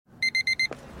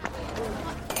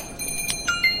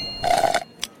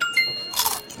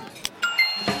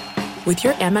With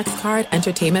your Amex card,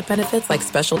 entertainment benefits like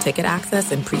special ticket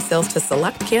access and pre-sales to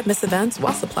select can't-miss events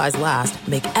while supplies last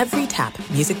make every tap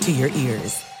music to your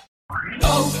ears.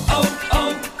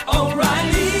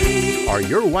 O'Reilly. Are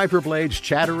your wiper blades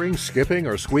chattering, skipping,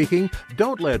 or squeaking?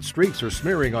 Don't let streaks or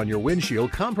smearing on your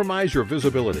windshield compromise your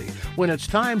visibility. When it's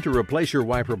time to replace your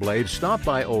wiper blades, stop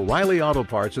by O'Reilly Auto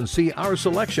Parts and see our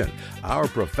selection. Our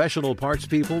professional parts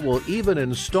people will even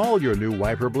install your new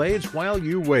wiper blades while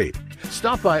you wait.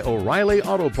 Stop by O'Reilly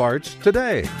Auto Parts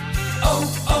today.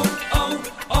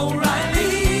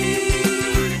 O'Reilly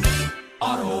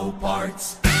Auto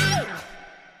Parts.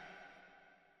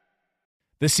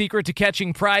 The secret to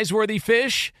catching prize-worthy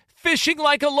fish? Fishing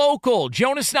like a local.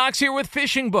 Jonas Knox here with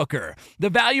Fishing Booker.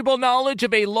 The valuable knowledge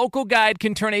of a local guide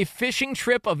can turn a fishing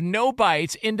trip of no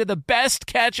bites into the best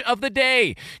catch of the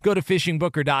day. Go to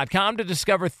fishingbooker.com to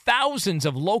discover thousands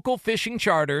of local fishing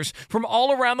charters from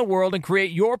all around the world and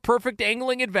create your perfect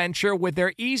angling adventure with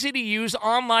their easy-to-use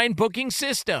online booking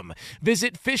system.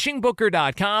 Visit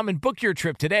fishingbooker.com and book your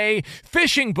trip today.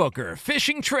 Fishing Booker.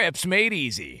 Fishing trips made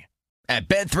easy. At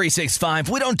Bet365,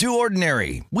 we don't do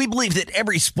ordinary. We believe that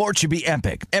every sport should be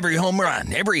epic. Every home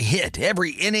run, every hit,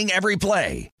 every inning, every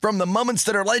play. From the moments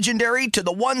that are legendary to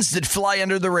the ones that fly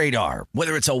under the radar.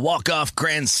 Whether it's a walk-off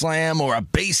grand slam or a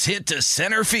base hit to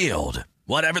center field.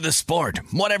 Whatever the sport,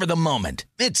 whatever the moment.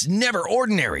 It's never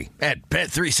ordinary at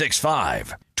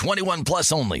Bet365. 21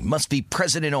 plus only. Must be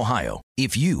present in Ohio.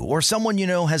 If you or someone you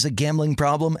know has a gambling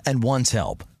problem and wants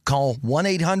help, call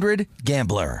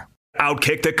 1-800-GAMBLER.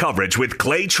 Outkick the coverage with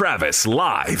Clay Travis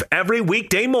live every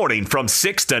weekday morning from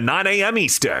 6 to 9 a.m.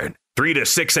 Eastern, 3 to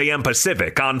 6 a.m.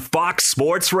 Pacific on Fox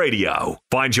Sports Radio.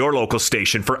 Find your local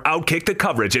station for Outkick the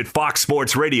coverage at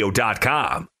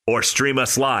foxsportsradio.com or stream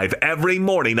us live every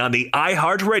morning on the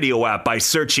iHeartRadio app by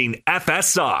searching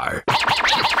FSR. Now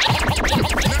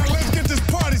let's get this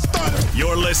party started.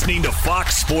 You're listening to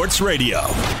Fox Sports Radio.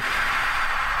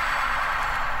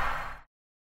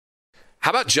 How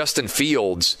about Justin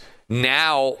Fields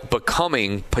now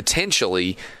becoming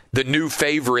potentially the new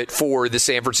favorite for the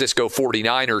San Francisco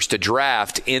 49ers to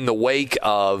draft in the wake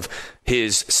of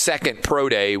his second pro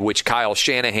day, which Kyle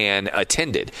Shanahan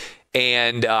attended?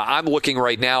 And I'm looking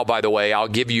right now, by the way, I'll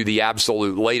give you the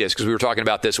absolute latest because we were talking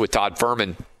about this with Todd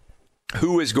Furman,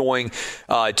 who is going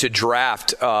to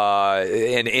draft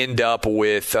and end up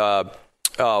with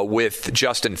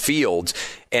Justin Fields.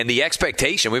 And the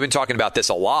expectation, we've been talking about this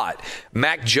a lot,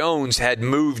 Mac Jones had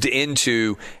moved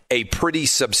into a pretty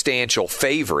substantial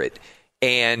favorite.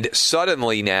 And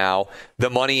suddenly now the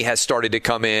money has started to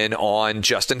come in on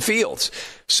Justin Fields.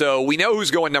 So we know who's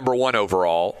going number 1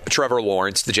 overall, Trevor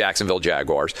Lawrence, the Jacksonville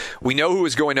Jaguars. We know who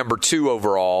is going number 2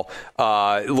 overall.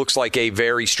 It looks like a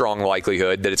very strong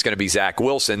likelihood that it's going to be Zach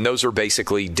Wilson. Those are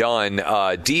basically done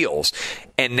deals.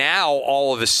 And now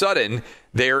all of a sudden,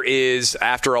 there is,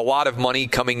 after a lot of money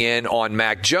coming in on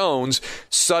Mac Jones,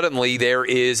 suddenly there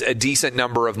is a decent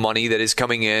number of money that is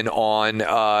coming in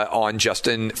on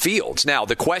Justin Fields. Now,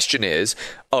 the question is,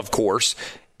 of course,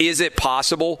 is it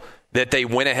possible that they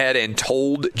went ahead and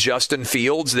told Justin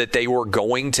Fields that they were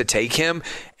going to take him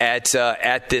at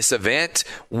this event?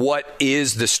 What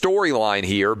is the storyline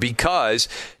here? Because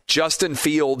Justin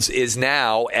Fields is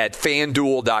now at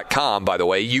FanDuel.com, by the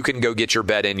way. You can go get your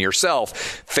bet in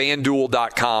yourself.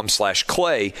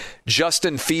 FanDuel.com/Clay.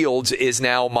 Justin Fields is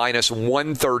now minus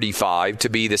 135 to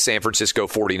be the San Francisco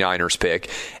 49ers pick.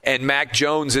 And Mac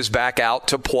Jones is back out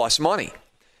to plus money.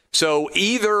 So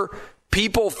either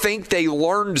people think they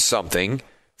learned something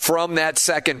from that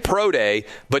second pro day,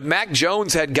 but Mac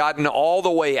Jones had gotten all the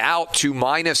way out to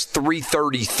minus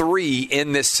 333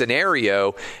 in this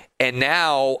scenario. And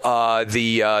now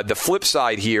the flip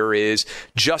side here is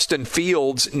Justin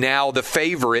Fields now the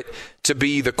favorite to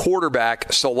be the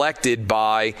quarterback selected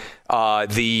by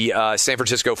the San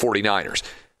Francisco 49ers.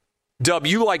 Dub,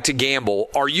 you like to gamble.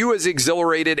 Are you as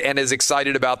exhilarated and as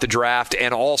excited about the draft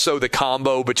and also the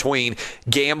combo between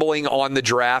gambling on the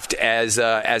draft as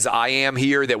I am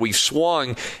here, that we've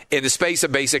swung in the space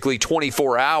of basically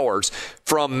 24 hours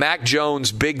from Mac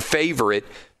Jones, big favorite,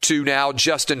 to now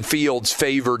Justin Fields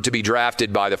favored to be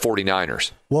drafted by the 49ers?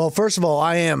 Well, first of all,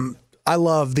 I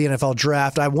love the NFL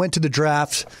draft. I went to the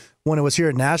draft when it was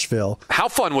here in Nashville. How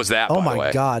fun was that, Oh, by the way?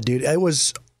 my God, dude. It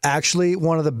was actually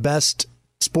one of the best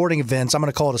sporting events, I'm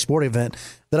going to call it a sporting event,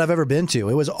 that I've ever been to.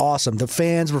 It was awesome. The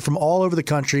fans were from all over the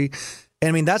country. And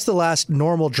I mean, that's the last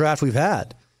normal draft we've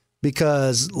had,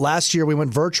 because last year we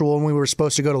went virtual and we were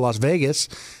supposed to go to Las Vegas.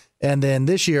 And then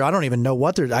this year, I don't even know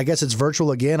what I guess it's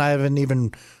virtual again. I haven't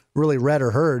even really read or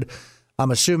heard.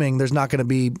 I'm assuming there's not going to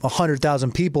be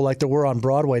 100,000 people like there were on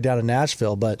Broadway down in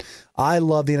Nashville. But I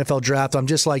love the NFL draft. I'm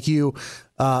just like you.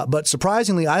 But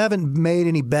surprisingly, I haven't made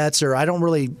any bets, or I don't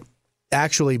really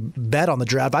actually bet on the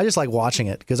draft. I just like watching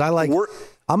it because I'm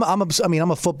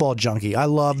a football junkie. I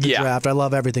love the draft. I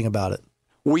love everything about it.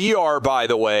 We are, by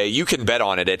the way, you can bet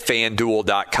on it at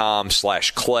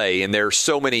FanDuel.com/Clay, and there's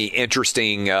so many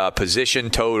interesting position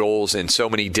totals and so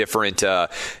many different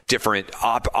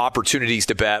opportunities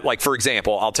to bet. Like, for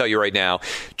example, I'll tell you right now,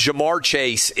 Ja'Marr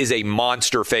Chase is a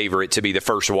monster favorite to be the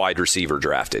first wide receiver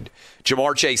drafted.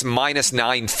 Ja'Marr Chase minus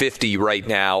 950 right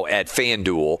now at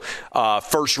FanDuel.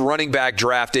 First running back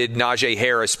drafted, Najee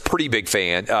Harris, pretty big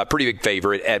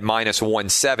favorite at minus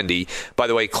 170. By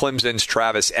the way, Clemson's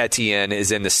Travis Etienne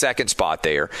is in the second spot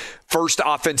there. First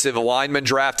offensive lineman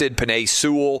drafted, Penei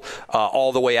Sewell,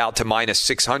 all the way out to minus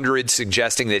 600,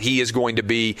 suggesting that he is going to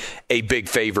be a big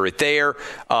favorite there.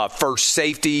 First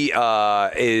safety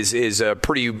is a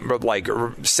pretty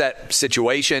set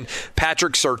situation.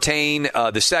 Patrick Surtain,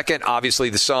 the second, obviously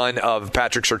the son of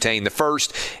Patrick Surtain, the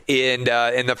first, and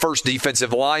the first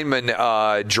defensive lineman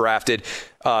drafted.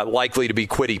 Likely to be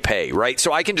Kwity Paye, right?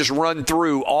 So I can just run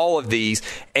through all of these,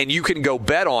 and you can go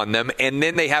bet on them, and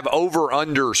then they have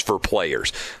over-unders for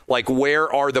players. Like,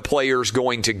 where are the players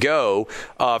going to go?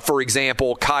 For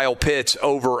example, Kyle Pitts'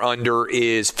 over-under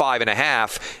is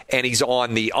 5.5, and he's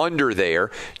on the under there.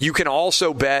 You can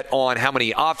also bet on how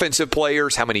many offensive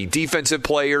players, how many defensive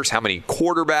players, how many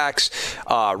quarterbacks,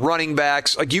 running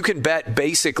backs. Like, you can bet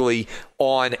basically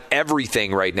on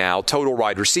everything right now, total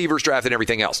wide receivers draft and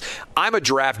everything else. I'm a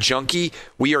draft junkie.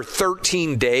 We are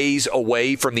 13 days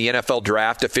away from the NFL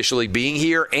draft officially being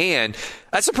here, and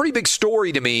that's a pretty big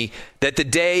story to me that the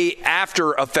day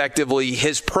after effectively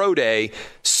his second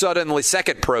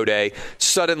pro day,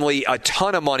 suddenly a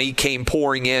ton of money came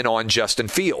pouring in on Justin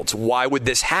Fields. Why would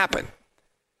this happen?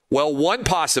 Well, one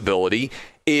possibility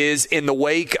is in the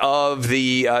wake of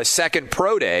the second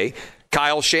pro day,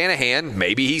 Kyle Shanahan,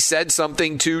 maybe he said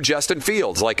something to Justin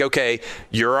Fields like, okay,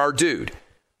 you're our dude.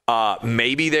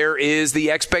 Maybe there is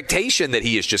the expectation that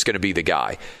he is just going to be the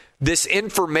guy. This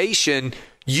information,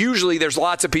 usually there's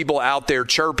lots of people out there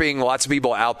chirping, lots of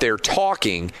people out there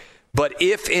talking. But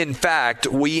if, in fact,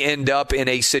 we end up in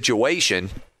a situation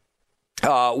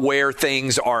where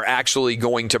things are actually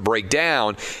going to break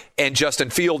down and Justin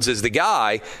Fields is the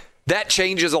guy, that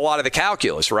changes a lot of the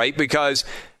calculus, right? Because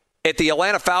if the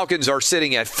Atlanta Falcons are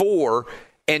sitting at 4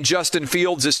 and Justin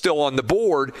Fields is still on the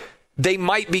board, they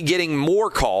might be getting more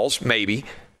calls, maybe,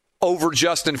 over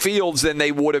Justin Fields than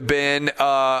they would have been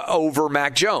over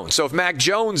Mac Jones. So if Mac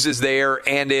Jones is there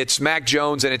and it's Mac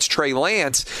Jones and it's Trey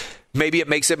Lance, maybe it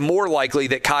makes it more likely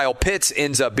that Kyle Pitts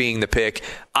ends up being the pick.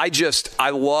 I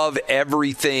love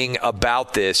everything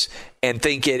about this and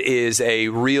think it is a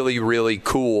really, really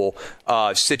cool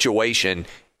situation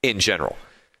in general.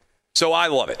 So I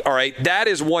love it. All right. That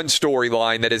is one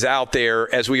storyline that is out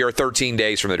there as we are 13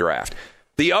 days from the draft.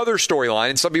 The other storyline,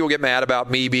 and some people get mad about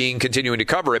me continuing to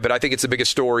cover it, but I think it's the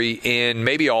biggest story in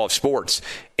maybe all of sports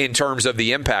in terms of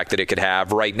the impact that it could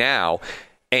have right now,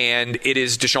 and it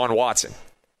is Deshaun Watson.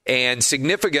 And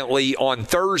significantly on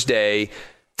Thursday,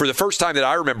 for the first time that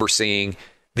I remember seeing,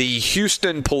 the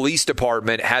Houston Police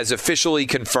Department has officially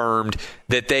confirmed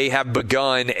that they have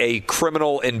begun a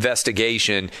criminal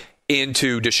investigation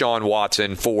into Deshaun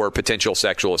Watson for potential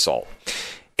sexual assault.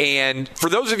 And for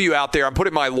those of you out there, I'm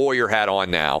putting my lawyer hat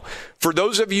on now. For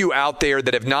those of you out there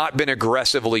that have not been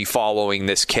aggressively following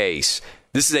this case,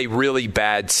 this is a really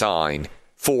bad sign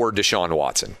for Deshaun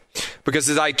Watson. Because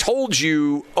as I told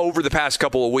you over the past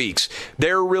couple of weeks,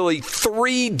 there are really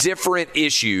 3 different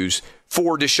issues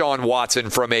for Deshaun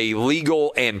Watson from a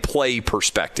legal and play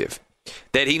perspective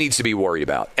that he needs to be worried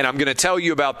about. And I'm going to tell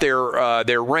you about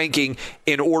their ranking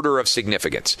in order of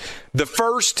significance. The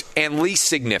first and least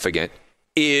significant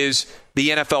is the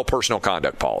NFL personal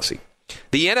conduct policy.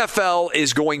 The NFL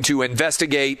is going to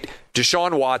investigate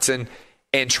Deshaun Watson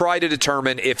and try to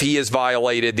determine if he has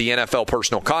violated the NFL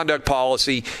personal conduct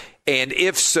policy, and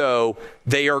if so,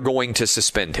 they are going to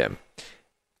suspend him.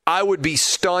 I would be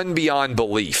stunned beyond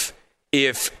belief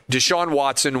if Deshaun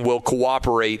Watson will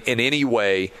cooperate in any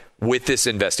way with this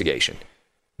investigation.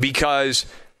 Because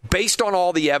based on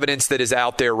all the evidence that is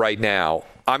out there right now,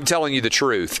 I'm telling you the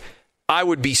truth, I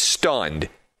would be stunned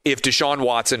if Deshaun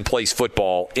Watson plays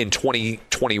football in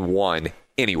 2021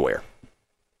 anywhere.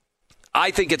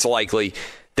 I think it's likely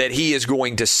that he is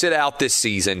going to sit out this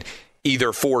season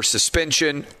either for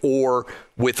suspension or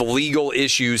with legal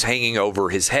issues hanging over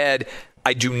his head.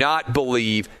 I do not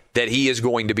believe that he is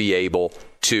going to be able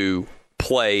to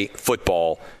play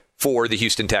football for the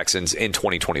Houston Texans in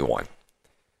 2021.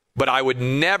 but I would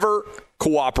never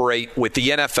cooperate with the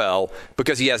NFL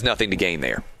because he has nothing to gain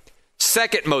there.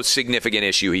 Second most significant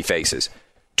issue he faces.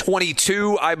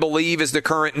 22, I believe, is the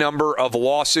current number of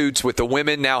lawsuits, with the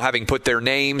women now having put their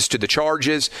names to the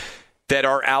charges that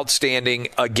are outstanding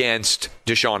against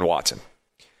Deshaun Watson.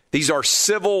 These are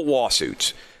civil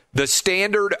lawsuits. The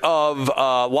standard of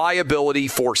liability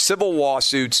for civil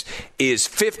lawsuits is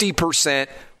 50%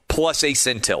 plus a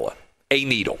scintilla, a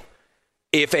needle.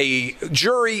 If a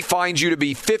jury finds you to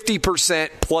be 50%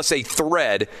 plus a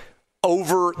thread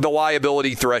over the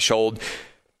liability threshold,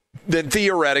 then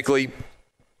theoretically,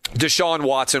 Deshaun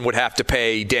Watson would have to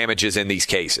pay damages in these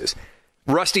cases.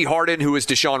 Rusty Hardin, who is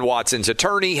Deshaun Watson's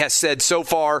attorney, has said so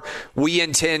far, we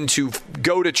intend to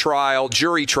go to trial,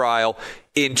 jury trial,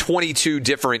 in 22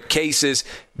 different cases.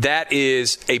 That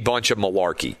is a bunch of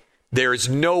malarkey. There is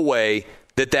no way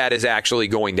that that is actually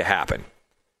going to happen.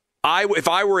 If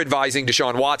I were advising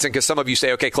Deshaun Watson, because some of you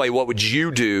say, okay, Clay, what would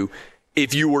you do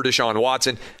if you were Deshaun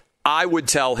Watson? I would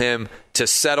tell him to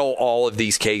settle all of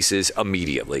these cases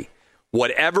immediately.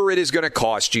 Whatever it is going to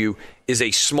cost you is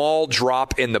a small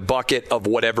drop in the bucket of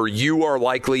whatever you are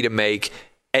likely to make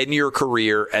in your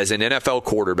career as an NFL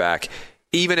quarterback.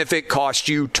 Even if it costs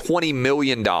you $20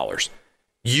 million,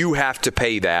 you have to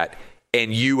pay that,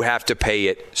 and you have to pay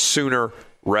it sooner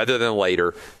rather than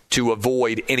later to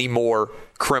avoid any more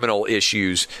criminal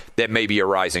issues that may be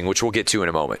arising, which we'll get to in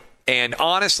a moment. And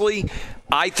honestly,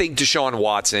 I think Deshaun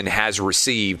Watson has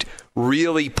received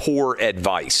really poor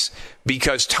advice,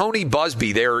 because Tony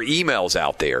Buzbee, there are emails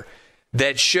out there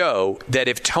that show that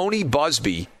if Tony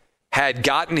Buzbee had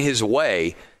gotten his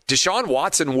way, Deshaun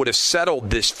Watson would have settled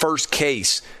this first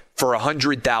case for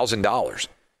 $100,000.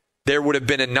 There would have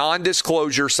been a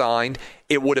non-disclosure signed.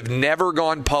 It would have never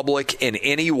gone public in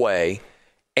any way.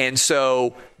 And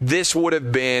so this would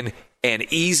have been an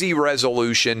easy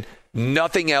resolution.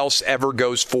 Nothing else ever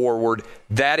goes forward.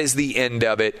 That is the end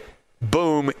of it.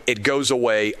 Boom, it goes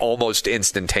away almost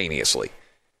instantaneously.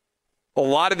 A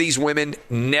lot of these women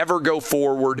never go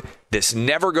forward. This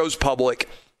never goes public.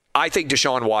 I think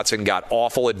Deshaun Watson got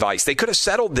awful advice. They could have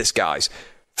settled this, guys,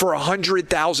 for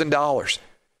 $100,000.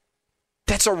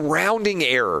 That's a rounding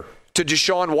error to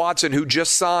Deshaun Watson, who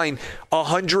just signed a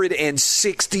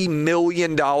 $160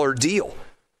 million deal.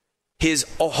 His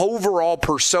overall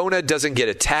persona doesn't get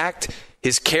attacked.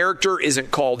 His character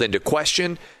isn't called into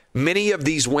question. Many of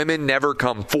these women never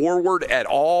come forward at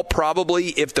all, probably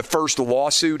if the first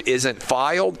lawsuit isn't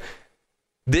filed.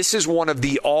 This is one of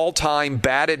the all-time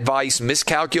bad advice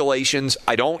miscalculations.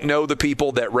 I don't know the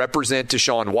people that represent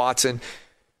Deshaun Watson,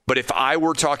 but if I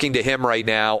were talking to him right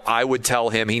now, I would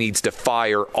tell him he needs to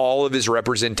fire all of his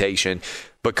representation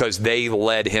because they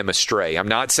led him astray. I'm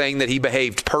not saying that he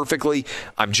behaved perfectly.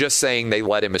 I'm just saying they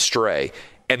led him astray.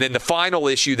 And then the final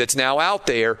issue that's now out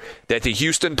there that the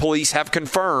Houston police have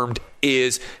confirmed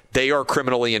is they are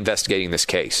criminally investigating this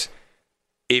case.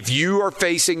 If you are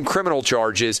facing criminal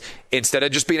charges, instead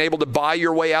of just being able to buy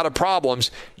your way out of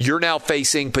problems, you're now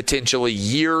facing potentially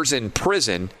years in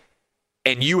prison.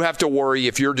 And you have to worry,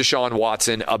 if you're Deshaun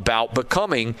Watson, about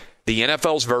becoming the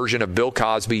NFL's version of Bill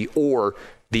Cosby or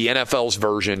the NFL's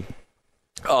version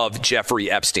of Jeffrey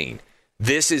Epstein.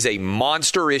 This is a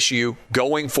monster issue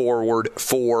going forward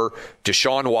for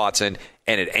Deshaun Watson,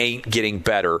 and it ain't getting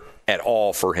better at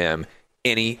all for him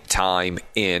any time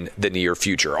in the near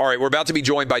future. All right, we're about to be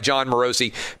joined by John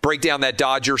Morosi. Break down that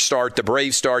Dodgers start, the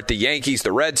Braves start, the Yankees,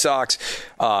 the Red Sox.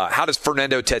 How does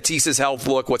Fernando Tatis's health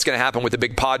look? What's going to happen with the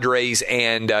big Padres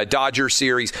and Dodgers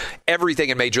series? Everything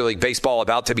in Major League Baseball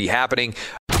about to be happening.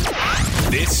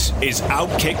 This is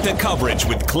Outkick the Coverage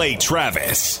with Clay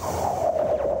Travis.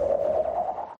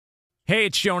 Hey,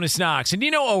 it's Jonas Knox, and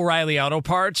you know O'Reilly Auto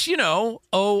Parts. You know,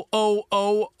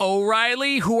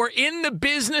 O'Reilly, who are in the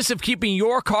business of keeping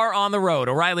your car on the road.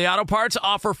 O'Reilly Auto Parts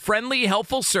offer friendly,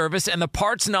 helpful service and the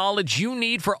parts knowledge you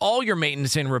need for all your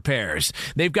maintenance and repairs.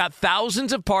 They've got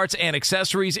thousands of parts and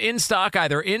accessories in stock,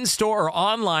 either in-store or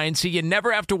online, so you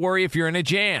never have to worry if you're in a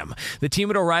jam. The team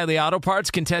at O'Reilly Auto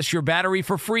Parts can test your battery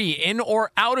for free, in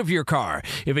or out of your car.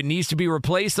 If it needs to be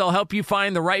replaced, they'll help you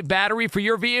find the right battery for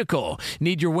your vehicle.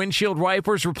 Need your windshield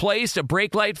wipers replaced, a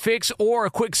brake light fix, or a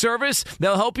quick service?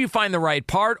 They'll help you find the right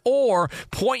part or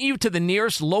point you to the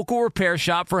nearest local repair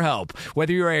shop for help.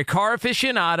 Whether you're a car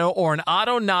aficionado or an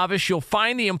auto novice, you'll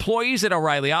find the employees at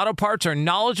O'Reilly Auto Parts are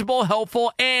knowledgeable,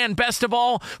 helpful, and best of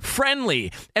all,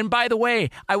 friendly. And by the way,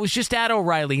 I was just at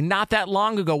O'Reilly not that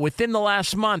long ago, within the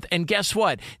last month, and guess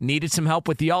what? Needed some help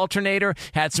with the alternator,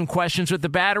 had some questions with the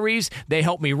batteries. They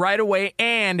helped me right away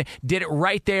and did it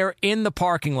right there in the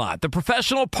parking lot. The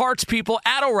professional parts people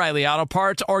at O'Reilly Auto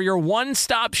Parts are your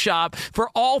one-stop shop for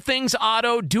all things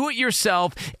auto,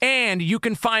 do-it-yourself, and you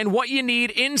can find what you need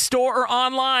in-store or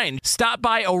online. Stop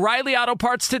by O'Reilly Auto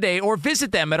Parts today or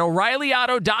visit them at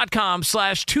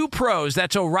O'ReillyAuto.com/2pros.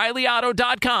 That's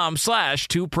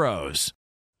O'ReillyAuto.com/2pros.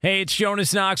 Hey, it's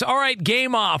Jonas Knox. All right,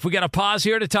 game off. We got to pause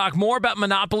here to talk more about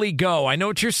Monopoly Go. I know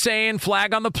what you're saying,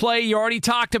 flag on the play. You already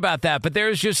talked about that, but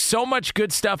there's just so much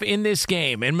good stuff in this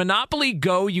game. In Monopoly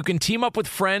Go, you can team up with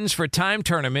friends for time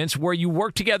tournaments where you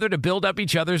work together to build up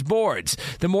each other's boards.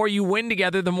 The more you win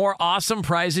together, the more awesome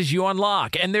prizes you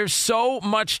unlock, and there's so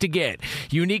much to get.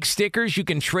 Unique stickers you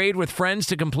can trade with friends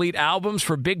to complete albums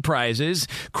for big prizes,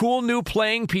 cool new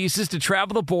playing pieces to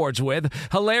travel the boards with,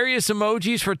 hilarious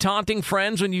emojis for taunting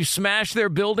friends when you smash their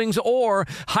buildings or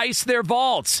heist their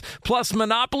vaults. Plus,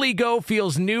 Monopoly Go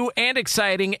feels new and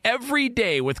exciting every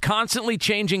day with constantly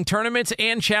changing tournaments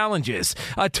and challenges.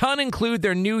 A ton include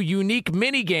their new unique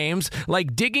mini games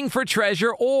like digging for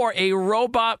treasure or a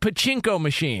robot pachinko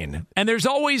machine. And there's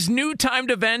always new timed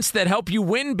events that help you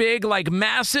win big, like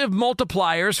massive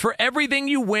multipliers for everything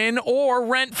you win or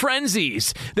rent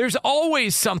frenzies. There's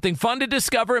always something fun to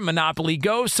discover in Monopoly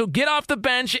Go, so get off the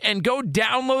bench and go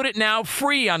download it now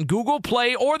free on Google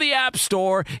Play or the App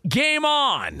Store. Game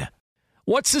on!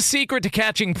 What's the secret to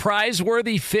catching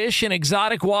prize-worthy fish in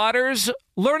exotic waters?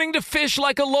 Learning to fish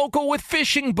like a local with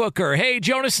Fishing Booker. Hey,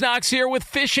 Jonas Knox here with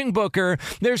Fishing Booker.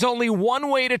 There's only one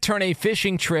way to turn a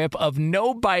fishing trip of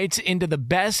no bites into the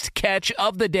best catch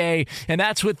of the day, and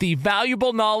that's with the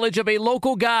valuable knowledge of a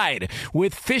local guide.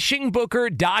 With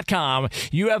FishingBooker.com,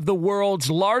 you have the world's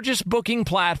largest booking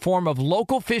platform of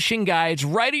local fishing guides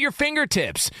right at your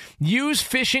fingertips. Use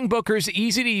Fishing Booker's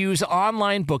easy-to-use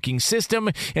online booking system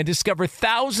and discover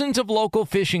thousands of local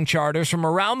fishing charters from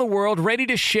around the world ready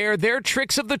to share their tricks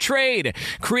of the trade.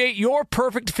 Create your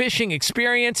perfect fishing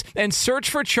experience and search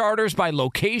for charters by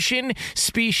location,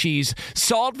 species,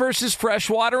 salt versus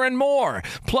freshwater, and more.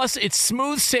 Plus, it's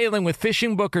smooth sailing with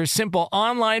Fishing Booker's simple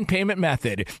online payment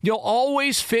method. You'll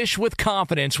always fish with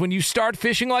confidence when you start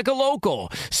fishing like a local.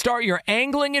 Start your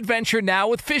angling adventure now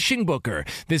with Fishing Booker.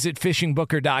 Visit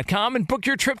FishingBooker.com and book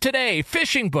your trip today.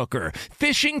 Fishing Booker.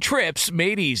 Fishing trips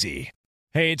made easy.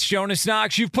 Hey, it's Jonas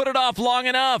Knox. You've put it off long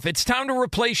enough. It's time to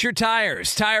replace your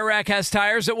tires. Tire Rack has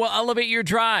tires that will elevate your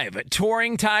drive.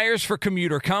 Touring tires for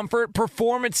commuter comfort,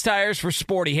 performance tires for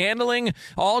sporty handling,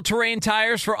 all-terrain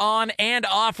tires for on- and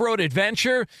off-road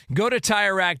adventure. Go to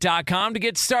TireRack.com to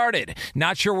get started.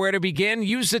 Not sure where to begin?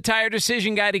 Use the Tire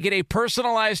Decision Guide to get a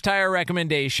personalized tire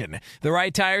recommendation. The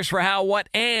right tires for how, what,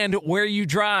 and where you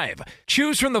drive.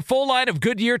 Choose from the full line of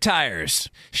Goodyear tires.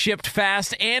 Shipped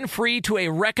fast and free to a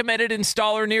recommended installer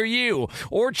near you,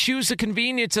 or choose the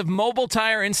convenience of mobile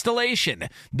tire installation.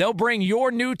 They'll bring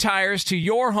your new tires to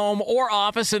your home or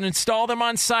office and install them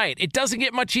on site. It doesn't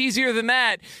get much easier than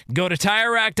that. Go to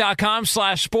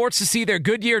TireRack.com/sports to see their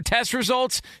Goodyear test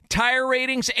results, tire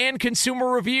ratings, and consumer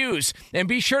reviews. And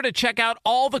be sure to check out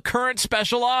all the current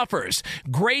special offers.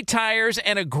 Great tires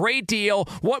and a great deal.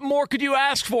 What more could you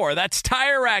ask for? That's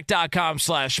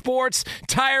TireRack.com/sports.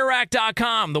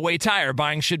 TireRack.com, the way tire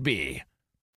buying should be.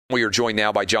 We are joined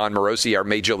now by Jon Morosi, our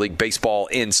Major League Baseball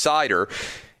insider.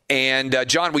 And,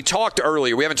 John, we talked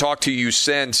earlier. We haven't talked to you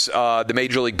since the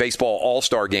Major League Baseball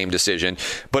All-Star Game decision.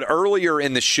 But earlier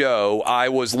in the show, I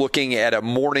was looking at a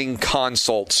Morning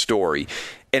Consult story.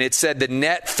 And it said the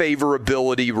net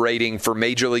favorability rating for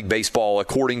Major League Baseball,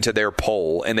 according to their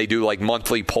poll, and they do like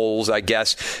monthly polls, I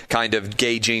guess, kind of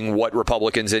gauging what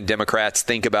Republicans and Democrats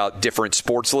think about different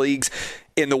sports leagues.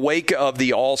 In the wake of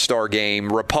the All-Star Game,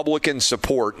 Republican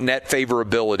support, net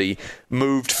favorability,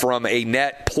 moved from a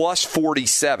net plus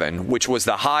 47, which was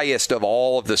the highest of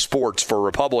all of the sports for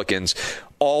Republicans,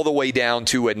 all the way down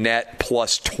to a net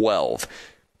plus 12.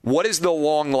 What is the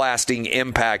long-lasting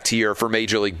impact here for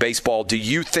Major League Baseball? Do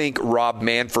you think Rob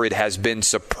Manfred has been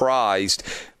surprised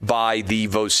by the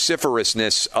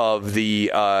vociferousness of the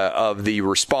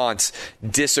response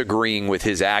disagreeing with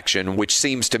his action, which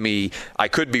seems to me, I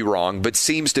could be wrong, but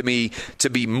seems to me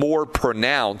to be more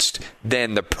pronounced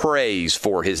than the praise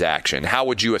for his action? How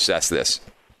would you assess this?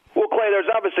 Well, Clay, there's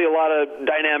obviously a lot of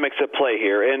dynamics at play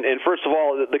here. And first of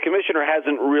all, the commissioner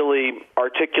hasn't really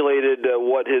articulated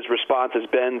what his response has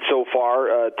been so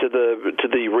far to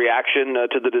the reaction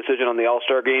to the decision on the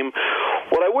All-Star Game.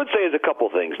 What I would say is a couple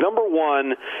things. Number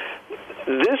one,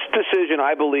 this decision,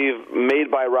 I believe,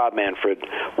 made by Rob Manfred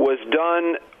was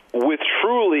done with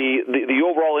truly the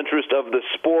overall interest of the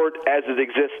sport as it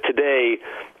exists today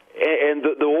and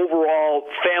the overall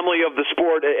family family of the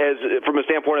sport as from a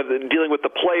standpoint of dealing with the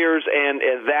players and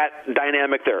that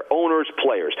dynamic there, owners,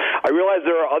 players. I realize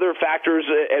there are other factors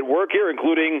at work here,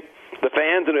 including the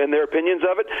fans and their opinions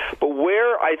of it, but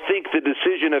where I think the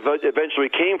decision eventually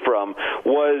came from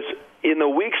was in the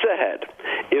weeks ahead,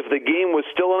 if the game was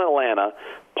still in Atlanta,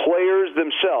 players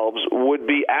themselves would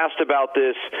be asked about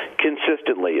this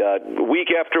consistently,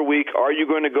 week after week. Are you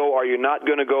going to go? Are you not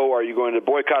going to go? Are you going to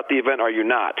boycott the event? Are you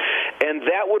not? And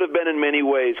that would have been in many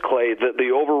ways, Clay, the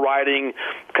overriding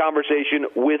conversation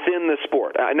within the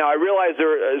sport. Now, I realize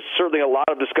there is certainly a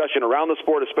lot of discussion around the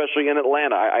sport, especially in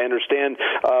Atlanta. I understand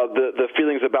the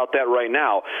feelings about that right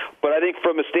now. But I think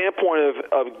from a standpoint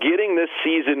of getting this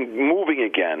season moving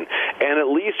again, and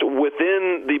at least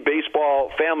within the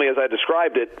baseball family, as I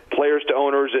described it, players to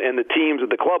owners and the teams at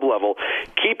the club level,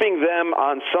 keeping them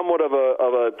on somewhat of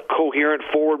a coherent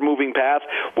forward-moving path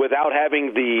without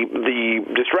having the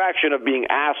distraction of being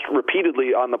asked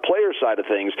repeatedly on the player side of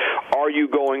things, are you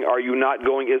going, are you not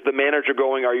going, is the manager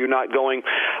going, are you not going,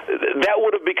 that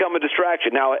would have become a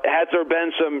distraction. Now, has there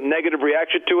been some negative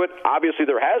reaction to it? Obviously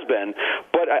there has been,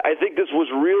 but I think this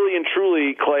was really and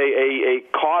truly, Clay,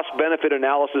 a cost-benefit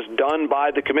analysis done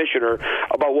by the commissioner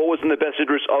about what was in the best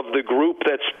interest of the group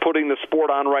that's putting the sport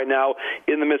on right now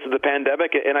in the midst of the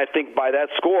pandemic. And I think by that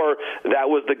score, that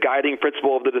was the guiding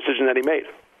principle of the decision that he made.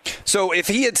 So if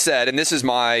he had said, and this is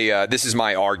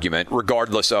my argument,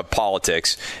 regardless of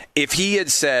politics, if he had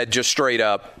said just straight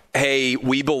up, hey,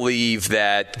 we believe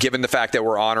that given the fact that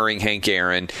we're honoring Hank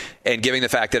Aaron and given the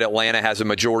fact that Atlanta has a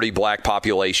majority black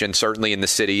population, certainly in the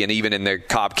city and even in the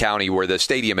Cobb County where the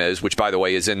stadium is, which, by the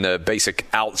way, is in the basic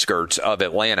outskirts of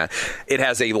Atlanta, it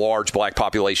has a large black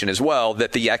population as well,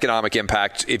 that the economic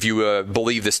impact, if you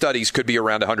believe the studies, could be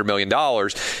around $100 million,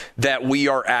 that we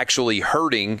are actually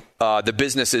hurting the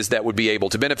businesses that would be able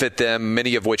to benefit them,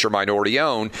 many of which are minority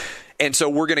owned. And so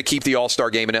we're going to keep the All-Star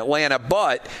game in Atlanta,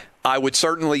 but I would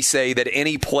certainly say that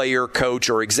any player, coach,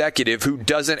 or executive who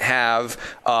doesn't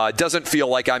feel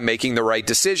like I'm making the right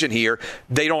decision here,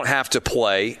 they don't have to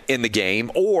play in the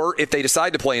game. Or if they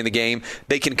decide to play in the game,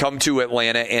 they can come to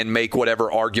Atlanta and make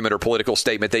whatever argument or political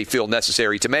statement they feel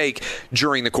necessary to make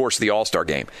during the course of the All-Star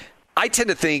game. I tend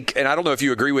to think, and I don't know if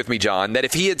you agree with me, John, that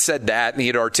if he had said that and he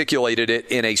had articulated it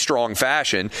in a strong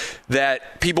fashion,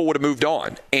 that people would have moved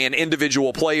on and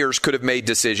individual players could have made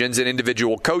decisions and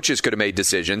individual coaches could have made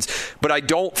decisions. But I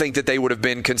don't think that they would have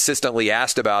been consistently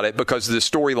asked about it because the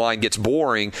storyline gets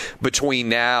boring between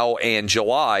now and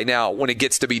July. Now, when it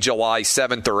gets to be July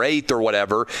 7th or 8th or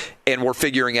whatever, and we're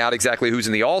figuring out exactly who's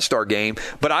in the All-Star game,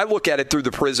 but I look at it through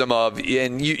the prism of,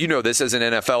 and you know this as an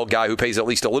NFL guy who pays at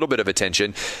least a little bit of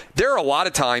attention, there are a lot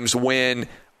of times when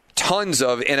tons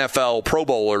of NFL Pro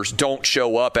Bowlers don't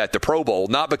show up at the Pro Bowl,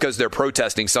 not because they're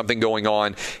protesting something going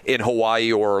on in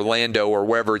Hawaii or Orlando or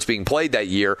wherever it's being played that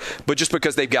year, but just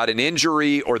because they've got an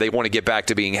injury or they want to get back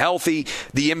to being healthy.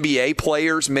 The NBA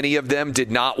players, many of them did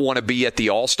not want to be at the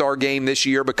All-Star game this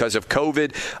year because of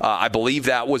COVID. I believe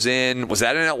that was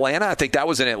that in Atlanta? I think that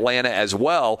was in Atlanta as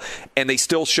well. And they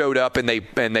still showed up and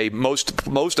they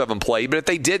most of them played. But if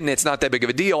they didn't, it's not that big of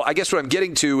a deal. I guess what I'm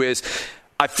getting to is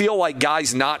I feel like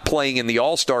guys not playing in the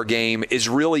All-Star game is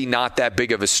really not that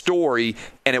big of a story,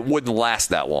 and it wouldn't last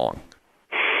that long.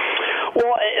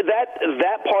 Well,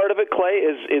 that part of it, Clay,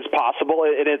 is possible,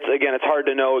 and it's hard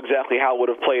to know exactly how it would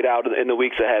have played out in the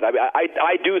weeks ahead.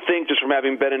 I do think, just from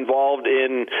having been involved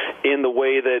in the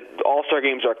way that All-Star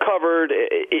games are covered,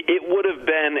 it would have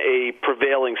been a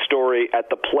prevailing story at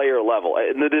the player level.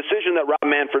 And the decision that Rob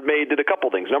Manfred made did a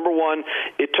couple things. Number one,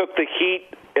 it took the heat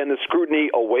and the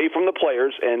scrutiny away from the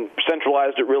players and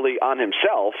centralized it really on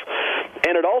himself.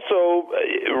 And it also,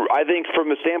 I think,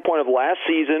 from the standpoint of last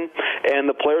season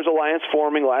and the Players Alliance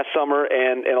forming last summer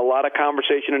and a lot of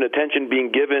conversation and attention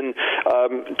being given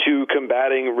to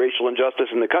combating racial injustice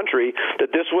in the country,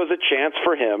 that this was a chance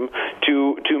for him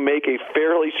to make a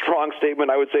fairly strong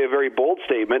statement, I would say a very bold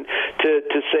statement,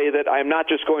 to say that I'm not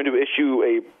just going to issue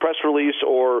a press release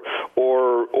or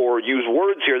use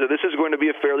words here, that this is going to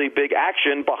be a fairly big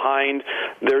action behind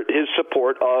his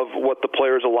support of what the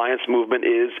Players Alliance movement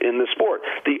is in the sport.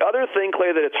 The other thing,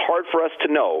 Clay, that it's hard for us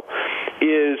to know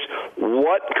is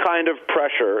what kind of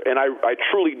pressure, and I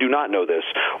truly do not know this,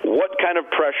 what kind of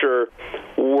pressure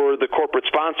were the corporate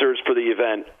sponsors for the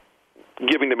event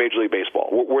giving to Major League Baseball?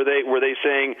 Were they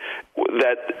saying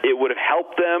that it would have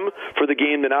helped them for the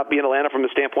game to not be in Atlanta from the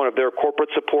standpoint of their corporate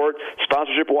support,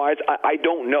 sponsorship-wise? I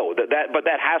don't know. But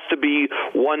that has to be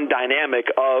one dynamic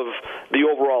of the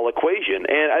overall equation.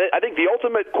 And I think the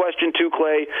ultimate question, too,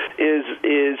 Clay,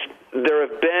 is there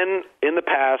have been in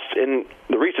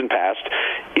the recent past,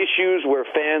 issues where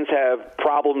fans have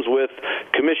problems with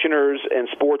commissioners and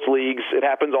sports leagues. It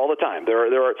happens all the time. There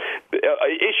are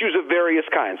issues of various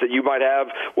kinds that you might have,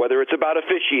 whether it's about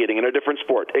officiating in a different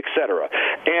sport, etc.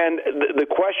 And the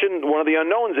question, one of the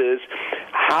unknowns is,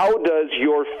 how does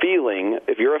your feeling,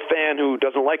 if you're a fan who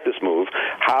doesn't like this move,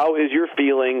 how is your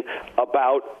feeling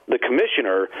about the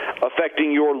commissioner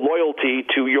affecting your loyalty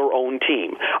to your own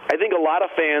team? I think a lot of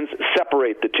fans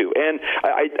separate the two. And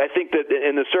I think that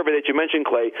in the survey that you mentioned,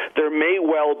 Clay, there may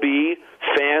well be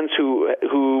fans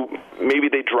who maybe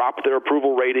they dropped their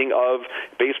approval rating of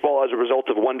baseball as a result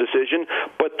of one decision,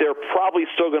 but they're probably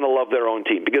still going to love their own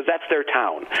team because that's their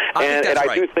town.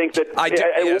 I do think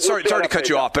that sorry to cut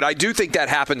you off, but I do think that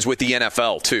happens with the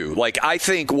NFL too. Like, I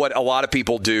think what a lot of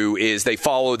people do is they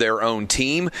follow their own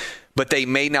team, but they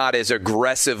may not as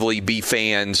aggressively be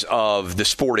fans of the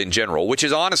sport in general, which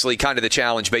is honestly kind of the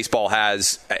challenge baseball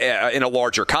has in a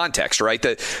larger context, right?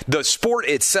 The sport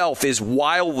itself is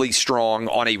wildly strong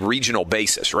on a regional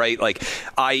basis, right? Like,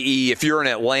 i.e., if you're in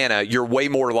Atlanta, you're way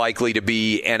more likely to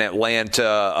be an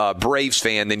Atlanta Braves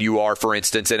fan than you are, for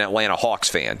instance, an Atlanta Hawks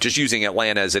fan, just using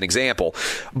Atlanta as an example.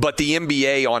 But the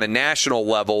NBA on a national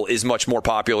level is much more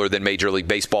popular than Major League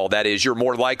Baseball. That is, you're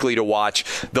more likely to watch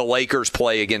the Lakers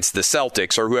play against the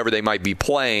Celtics or whoever they might be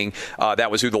playing, that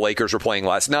was who the Lakers were playing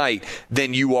last night,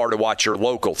 than you are to watch your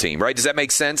local team, right? Does that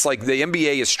make sense? Like, the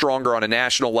NBA is stronger on a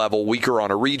national level, weaker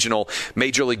on a regional.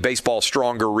 Major League Baseball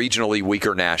stronger regionally,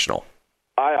 weaker national.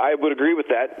 I would agree with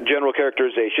that general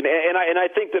characterization, and I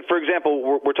think that, for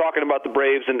example, we're talking about the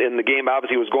Braves, and the game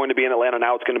obviously was going to be in Atlanta.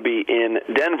 Now it's going to be in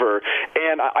Denver,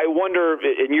 and I wonder.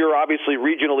 And you're obviously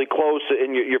regionally close,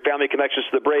 in your family connections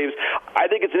to the Braves. I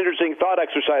think it's an interesting thought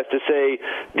exercise to say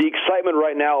the excitement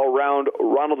right now around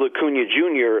Ronald Acuna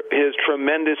Jr., his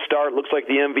tremendous start, looks like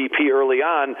the MVP early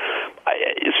on.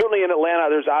 Certainly in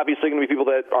Atlanta, there's obviously going to be people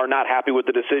that are not happy with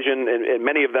the decision, and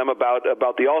many of them about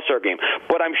the All-Star game.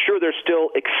 But I'm sure they're still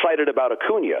excited about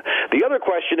Acuna. The other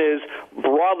question is,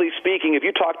 broadly speaking, if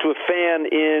you talk to a fan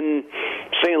in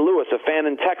St. Louis, a fan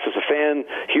in Texas, a fan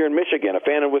here in Michigan, a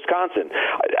fan in Wisconsin,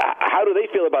 how do they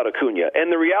feel about Acuna?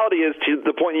 And the reality is, to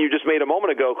the point you just made a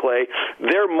moment ago, Clay,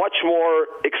 they're much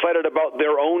more excited about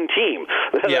their own team.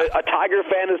 Yeah. A Tiger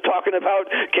fan is talking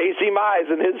about Casey Mize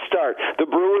and his start. The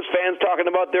Brewers fans talking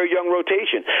about their young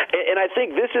rotation. And I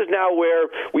think this is now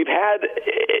where we've had,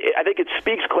 I think it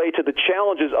speaks, Clay, to the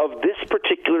challenges of this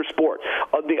particular sport.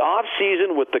 The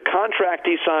off-season with the contract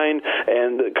he signed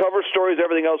and the cover stories,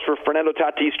 everything else for Fernando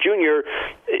Tatis Jr.,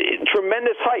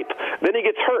 tremendous hype. Then he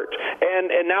gets hurt, and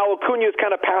now Acuna's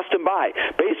kind of passed him by.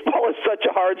 Baseball is such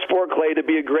a hard sport, Clay, to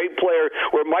be a great player,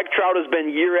 where Mike Trout has been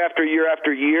year after year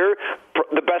after year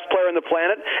the best player on the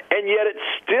planet, and yet it's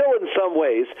still in some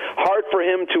ways hard for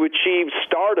him to achieve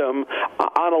stardom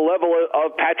on a level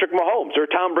of Patrick Mahomes or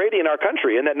Tom Brady in our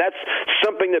country. And that's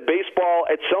something that baseball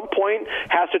at some point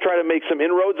has to try to make some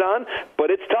inroads on, but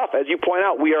it's tough. As you point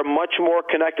out, we are much more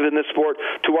connected in this sport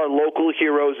to our local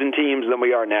heroes and teams than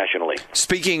we are nationally.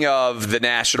 Speaking of the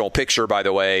national picture, by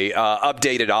the way,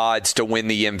 updated odds to win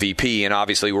the MVP, and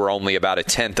obviously we're only about a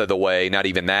tenth of the way, not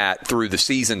even that, through the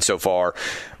season so far.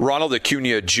 Ronald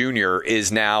Acuna Jr.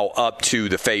 is now up to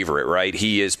the favorite, right?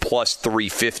 He is plus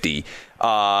 350.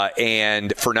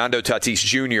 And Fernando Tatis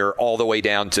Jr. all the way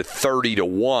down to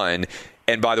 30-1.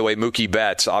 And by the way, Mookie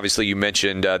Betts, obviously you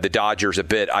mentioned the Dodgers a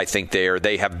bit, I think there.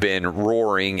 They have been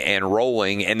roaring and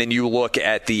rolling. And then you look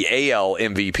at the AL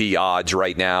MVP odds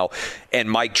right now,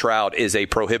 and Mike Trout is a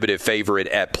prohibitive favorite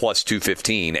at plus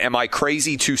 215. Am I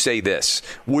crazy to say this?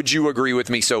 Would you agree with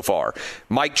me so far?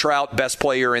 Mike Trout, best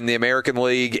player in the American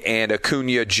League, and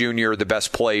Acuna Jr., the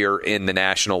best player in the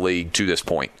National League to this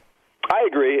point. I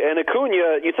agree. And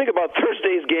Acuna, you think about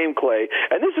Thursday's game, Clay,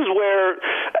 and this is where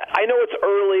I know it's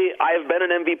early. I've been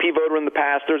an MVP voter in the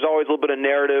past. There's always a little bit of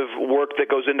narrative work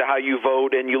that goes into how you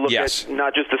vote, and you look at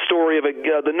not just the story of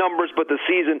the numbers, but the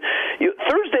season.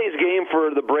 Thursday's game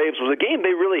for the Braves was a game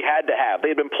they really had to have.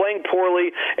 They had been playing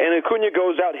poorly, and Acuna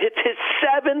goes out, hits his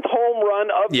 7th home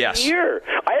run of the year.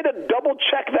 I had to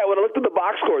double-check that when I looked at the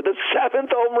box score. The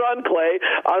 7th home run, Clay,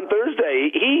 on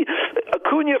Thursday.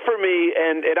 Acuna, for me,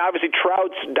 and obviously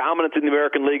Trout's dominance in the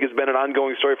American League has been an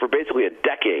ongoing story for basically a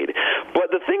decade.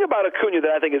 But the thing about Acuna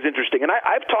that I think is interesting, and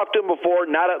I've talked to him before,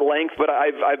 not at length, but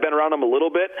I've been around him a little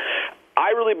bit.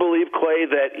 I really believe, Clay,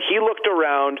 that he looked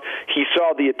around, he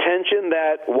saw the attention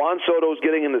that Juan Soto was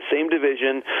getting in the same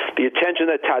division, the attention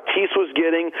that Tatis was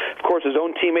getting. Of course, his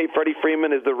own teammate, Freddie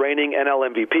Freeman, is the reigning NL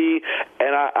MVP.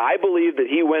 And I believe that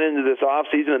he went into this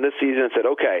offseason and this season and said,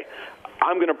 okay,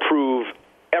 I'm going to prove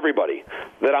everybody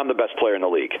that I'm the best player in the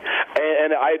league.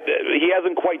 And he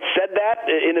hasn't quite said that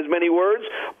in as many words,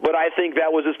 but I think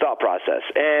that was his thought process.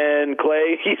 And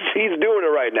Clay, he's doing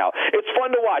it right now. It's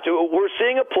fun to watch. We're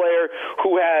seeing a player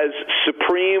who has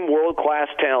supreme world-class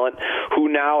talent, who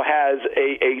now has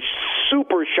a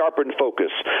super sharpened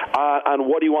focus on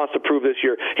what he wants to prove this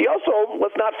year. He also,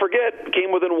 let's not forget,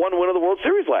 came within one win of the World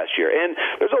Series last year. And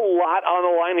there's a lot on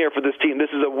the line here for this team.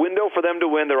 This is a window for them to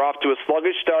win. They're off to a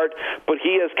sluggish start, but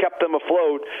he has kept them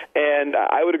afloat. And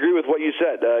I would agree with what you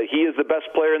said. He is the best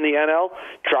player in the NL.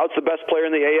 Trout's the best player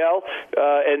in the AL.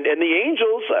 And the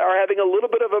Angels are having a little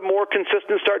bit of a more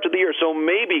consistent start to the year. So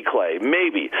maybe, Clay,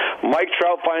 maybe Mike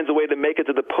Trout finds a way to make it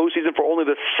to the postseason for only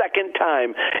the second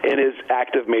time in his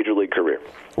active Major League career.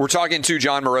 We're talking to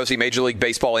Jon Morosi, Major League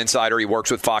Baseball insider. He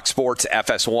works with Fox Sports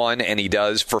FS1, and he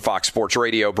does for Fox Sports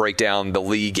Radio break down the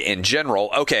league in general.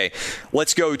 Okay,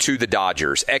 let's go to the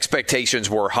Dodgers. Expectations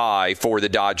were high for the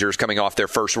Dodgers coming off their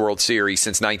first World Series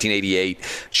since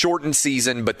 1988. Shortened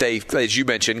season, but they, as you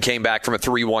mentioned, came back from a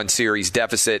 3-1 series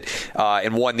deficit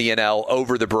and won the NL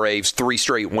over the Braves, 3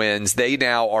 straight wins. They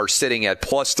now are sitting at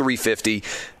plus 350.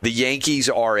 The Yankees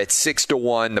are at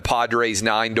 6-1, the Padres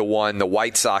 9-1, the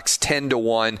White Sox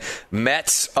 10-1,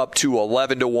 Mets up to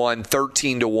 11-1,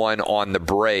 13-1 on the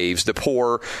Braves. The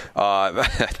poor,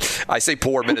 I say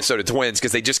poor Minnesota Twins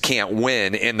because they just can't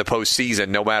win in the postseason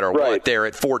no matter what. They're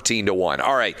at 14-1.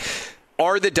 All right.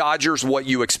 Are the Dodgers what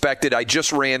you expected? I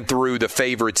just ran through the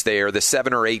favorites there, the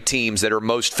 7 or 8 teams that are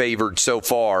most favored so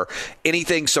far.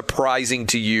 Anything surprising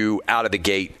to you out of the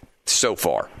gate so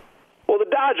far? Well, the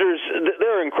Dodgers,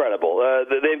 they're incredible.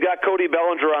 They've got Cody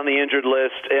Bellinger on the injured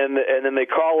list, and then they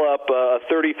call up a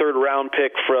 33rd round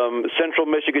pick from Central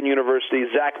Michigan University,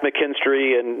 Zach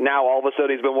McKinstry, and now all of a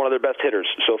sudden he's been one of their best hitters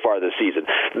so far this season.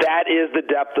 That is the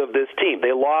depth of this team.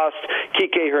 They lost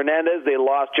Kike Hernandez, they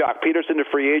lost Jock Peterson to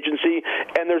free agency,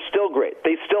 and they're still great.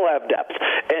 They still have depth.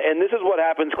 And this is what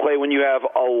happens, Clay, when you have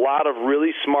a lot of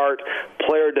really smart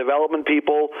player development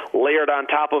people layered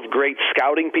on top of great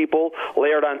scouting people,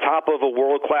 layered on top of a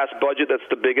world-class budget that's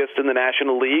the biggest in the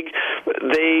National League.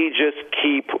 They just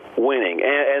keep winning.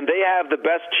 And they have the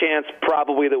best chance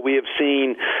probably that we have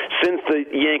seen since the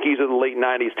Yankees of the late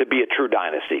 90s to be a true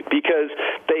dynasty, because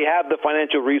they have the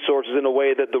financial resources in a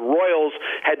way that the Royals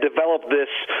had developed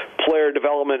this player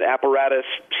development apparatus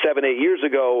 7-8 years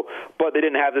ago, but they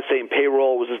didn't have the same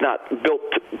payroll. It was just not built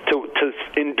to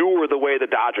endure the way the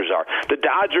Dodgers are. The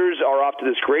Dodgers are off to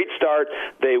this great start.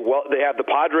 They have the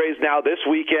Padres now this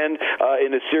weekend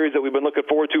in a series that we've been looking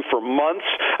forward to for months,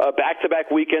 back-to-back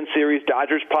weekend series,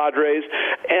 Dodgers-Padres.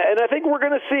 And I think we're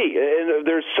going to see. And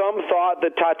there's some thought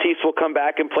that Tatis will come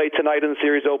back and play tonight in the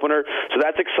series opener, so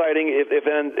that's exciting if it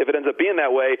ends up being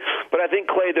that way. But I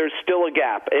think, Clay, there's still a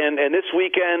gap. And this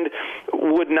weekend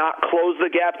would not close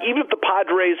the gap, even if the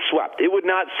Padres swept. It would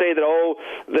not say that,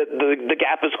 the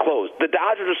gap is closed. The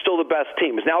Dodgers are still the best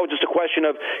team. It's now just a question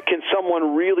of, can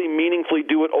someone really meaningfully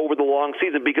do it over the long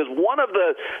season? Because one of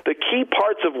the key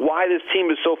parts of why this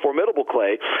team is so formidable,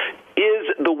 Clay, is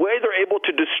the way they're able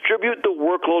to distribute the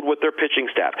workload with their pitching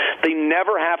staff. They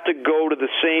never have to go to the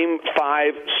same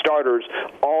 5 starters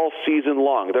all season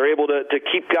long. They're able to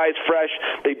keep guys fresh.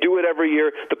 They do it every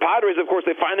year. The Padres, of course,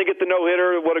 they finally get the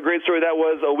no-hitter. What a great story that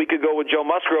was a week ago with Joe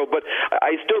Musgrove. But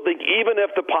I still think even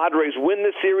if the Padres win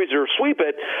this series or sweep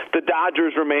it, the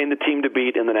Dodgers remain the team to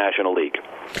beat in the National League.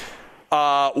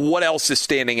 What else is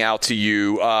standing out to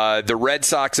you? The Red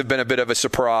Sox have been a bit of a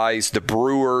surprise. The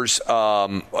Brewers,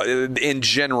 in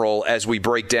general, as we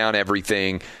break down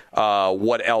everything,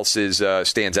 what else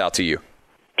stands out to you?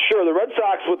 Sure. The Red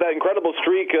Sox, with that incredible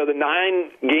streak, the 9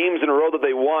 games in a row that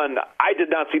they won, I did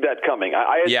not see that coming.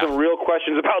 I had some real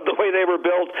questions about the way they were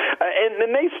built, and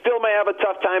they still may have a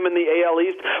tough time in the AL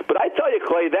East. But I tell you,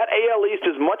 Clay, that AL East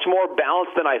is much more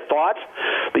balanced than I thought.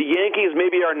 The Yankees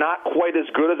maybe are not quite as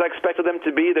good as I expected them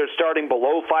to be. They're starting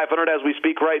below 500 as we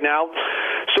speak right now.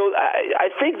 So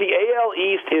I think the AL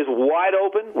East is wide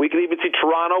open. We can even see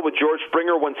Toronto with George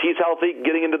Springer, once he's healthy,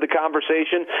 getting into the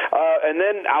conversation. And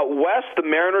then out west, the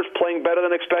Mariners playing better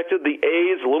than expected. The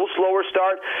A's, a little slower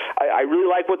start. I really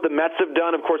like what the Mets have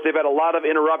done. Of course, they've had a lot of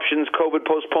interruptions, COVID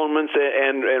postponements,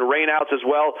 and rainouts as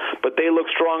well, but they look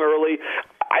strong early.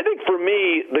 I think for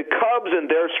me, the Cubs and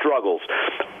their struggles,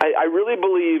 I really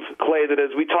believe, Clay, that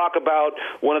as we talk about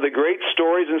one of the great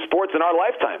stories in sports in our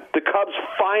lifetime, the Cubs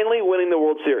finally winning the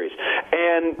World Series.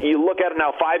 And you look at it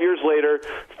now 5 years later,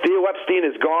 50 Theo Epstein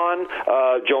is gone.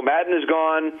 Joe Madden is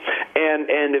gone.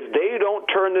 And if they don't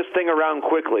turn this thing around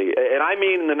quickly, and I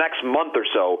mean in the next month or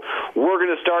so, we're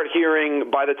going to start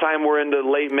hearing, by the time we're into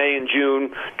late May and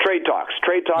June, trade talks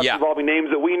involving names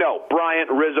that we know: Bryant,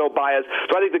 Rizzo, Baez.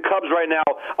 So I think the Cubs right now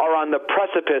are on the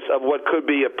precipice of what could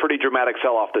be a pretty dramatic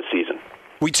sell-off this season.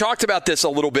 We talked about this a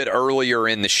little bit earlier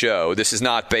in the show. This is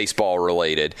not baseball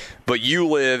related, but you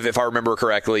live, if I remember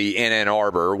correctly, in Ann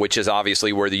Arbor, which is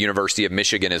obviously where the University of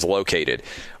Michigan is located.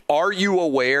 Are you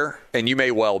aware, and you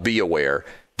may well be aware,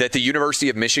 that the University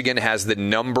of Michigan has the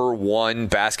 #1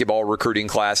 basketball recruiting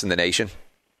class in the nation?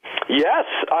 Yes,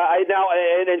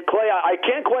 and Clay, I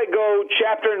can't quite go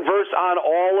chapter and verse on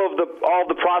all of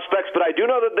the prospects, but I do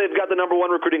know that they've got the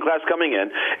 #1 recruiting class coming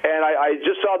in, and I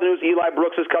just saw the news. Eli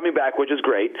Brooks is coming back, which is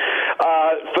great.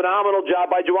 Phenomenal job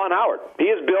by Juwan Howard. He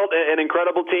has built an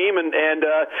incredible team, and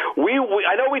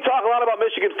I know we talk a lot about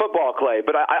Michigan football, Clay,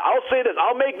 but I'll say this: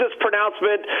 I'll make this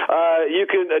pronouncement. You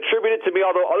can attribute it to me,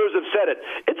 although others have said it.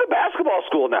 It's a basketball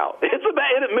school now.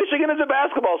 Michigan is a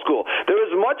basketball school. There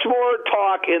is much more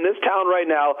talk in this town right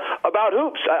now about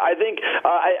hoops. I think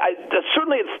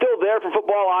certainly it's still there for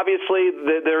football. Obviously,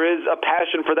 there is a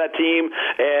passion for that team,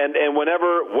 and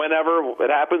whenever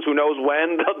it happens, who knows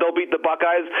when they'll beat the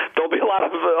Buckeyes, there'll be a lot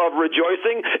of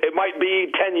rejoicing. It might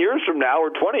be 10 years from now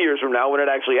or 20 years from now when it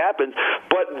actually happens,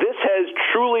 but this has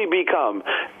truly become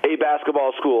a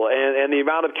basketball school, and the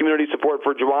amount of community support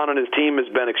for Juwan and his team has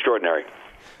been extraordinary.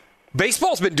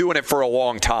 Baseball's been doing it for a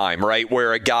long time, right,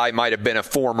 where a guy might have been a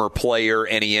former player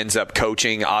and he ends up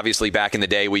coaching. Obviously, back in the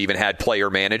day, we even had player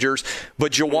managers.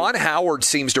 But Juwan Howard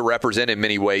seems to represent in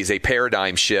many ways a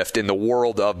paradigm shift in the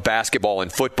world of basketball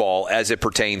and football as it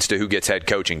pertains to who gets head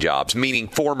coaching jobs, meaning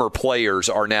former players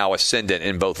are now ascendant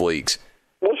in both leagues.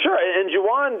 Well, sure, and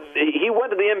Juwan, he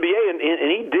went to the NBA, and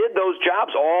he did those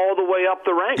jobs all the way up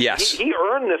the ranks. Yes. He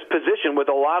earned this position with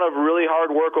a lot of really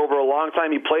hard work over a long time.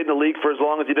 He played in the league for as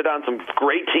long as he did on some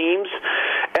great teams,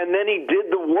 and then he did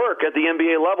the work at the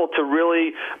NBA level to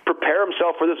really prepare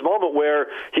himself for this moment where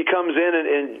he comes in,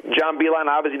 and John Beilein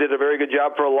obviously did a very good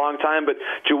job for a long time, but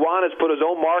Juwan has put his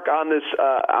own mark on this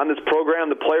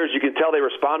program. The players, you can tell they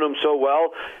respond to him so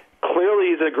well.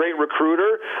 Clearly, he's a great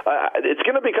recruiter. It's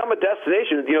going to become a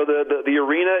destination. You know, the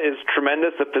arena is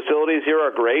tremendous. The facilities here are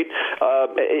great.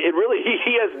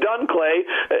 He has done, Clay,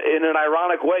 in an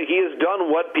ironic way. He has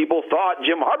done what people thought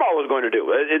Jim Harbaugh was going to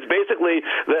do. It's basically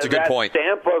that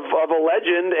stamp of a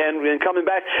legend and coming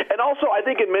back. And also, I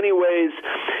think in many ways,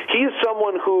 he is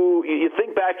someone who, you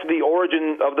think back to the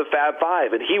origin of the Fab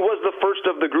Five, and he was the first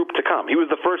of the group to come. He was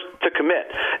the first to commit.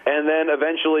 And then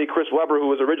eventually Chris Webber, who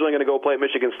was originally going to go play at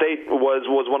Michigan State, was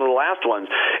one of the last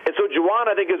ones. And so Juwan,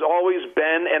 I think, has always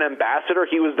been an ambassador.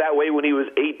 He was that way when he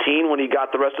was 18, when he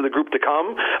got the rest of the group to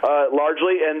come,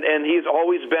 largely, and he's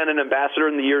always been an ambassador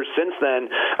in the years since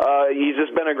then. He's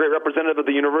just been a great representative of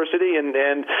the university, and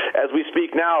as we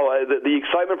speak now, the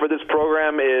excitement for this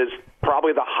program is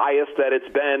probably the highest that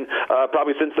it's been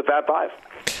probably since the Fab Five.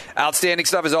 Outstanding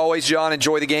stuff as always, John.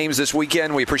 Enjoy the games this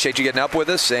weekend. We appreciate you getting up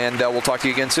with us, and we'll talk to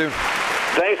you again soon.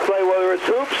 Thanks, Clay. Whether it's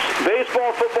hoops,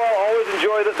 baseball, football, always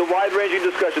enjoy the wide-ranging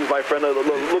discussions, my friend.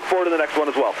 Look forward to the next one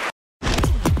as well.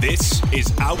 This is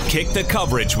Outkick the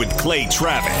Coverage with Clay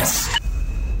Travis.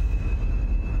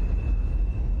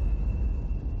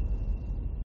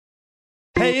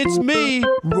 Hey, it's me,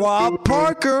 Rob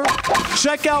Parker.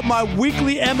 Check out my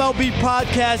weekly MLB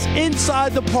podcast,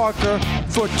 Inside the Parker,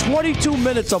 for 22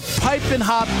 minutes of piping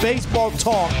hot baseball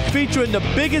talk featuring the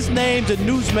biggest names and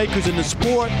newsmakers in the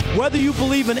sport. Whether you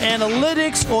believe in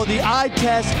analytics or the eye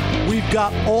test, we've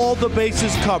got all the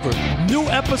bases covered. New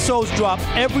episodes drop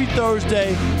every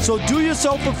Thursday, so do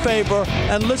yourself a favor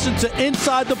and listen to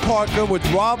Inside the Parker with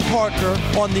Rob Parker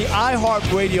on the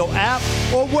iHeartRadio app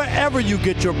or wherever you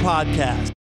get your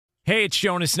podcast. Hey, it's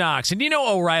Jonas Knox, and you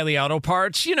know O'Reilly Auto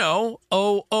Parts. You know,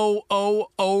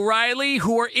 O'Reilly,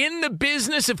 who are in the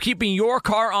business of keeping your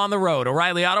car on the road.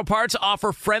 O'Reilly Auto Parts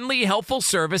offer friendly, helpful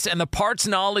service and the parts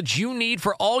knowledge you need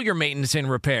for all your maintenance and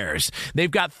repairs. They've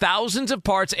got thousands of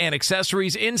parts and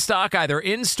accessories in stock, either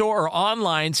in-store or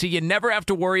online, so you never have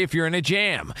to worry if you're in a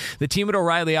jam. The team at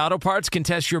O'Reilly Auto Parts can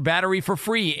test your battery for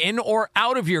free in or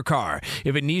out of your car.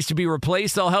 If it needs to be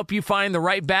replaced, they'll help you find the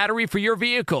right battery for your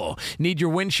vehicle. Need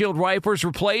your windshield windshield wipers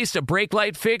replaced, a brake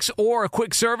light fix, or a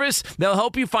quick service, they'll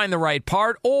help you find the right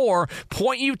part or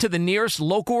point you to the nearest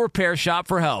local repair shop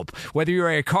for help. Whether you're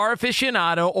a car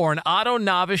aficionado or an auto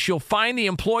novice, you'll find the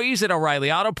employees at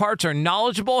O'Reilly Auto Parts are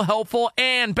knowledgeable, helpful,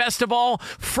 and best of all,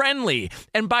 friendly.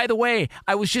 And by the way,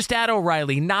 I was just at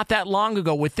O'Reilly not that long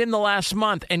ago, within the last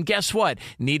month, and guess what?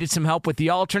 Needed some help with the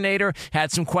alternator,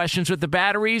 had some questions with the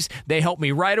batteries. They helped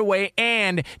me right away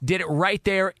and did it right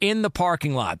there in the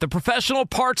parking lot. The professional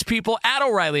parts people at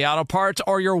O'Reilly Auto Parts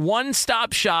are your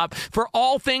one-stop shop for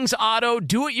all things auto,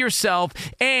 do-it-yourself,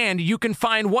 and you can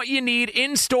find what you need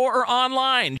in-store or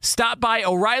online. Stop by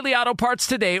O'Reilly Auto Parts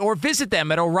today or visit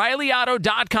them at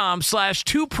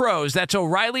O'ReillyAuto.com/2pros. That's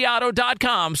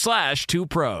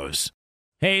O'ReillyAuto.com/2pros.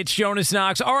 Hey, it's Jonas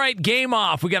Knox. All right, game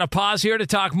off. We got to pause here to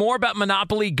talk more about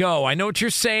Monopoly Go. I know what you're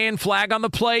saying, flag on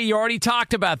the play. You already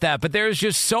talked about that, but there's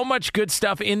just so much good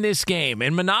stuff in this game.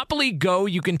 In Monopoly Go,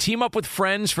 you can team up with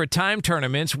friends for time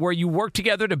tournaments where you work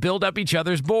together to build up each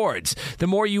other's boards. The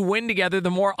more you win together, the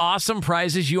more awesome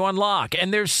prizes you unlock,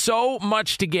 and there's so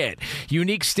much to get.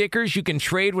 Unique stickers you can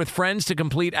trade with friends to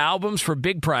complete albums for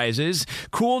big prizes,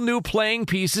 cool new playing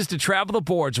pieces to travel the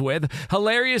boards with,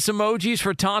 hilarious emojis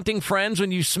for taunting friends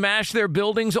when you smash their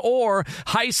buildings or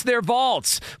heist their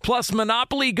vaults. Plus,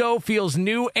 Monopoly Go feels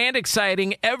new and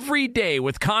exciting every day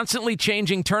with constantly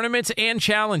changing tournaments and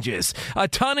challenges. A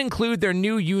ton include their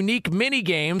new unique mini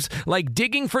games like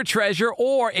digging for treasure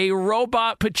or a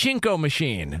robot pachinko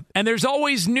machine. And there's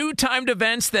always new timed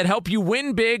events that help you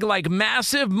win big, like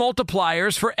massive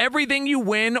multipliers for everything you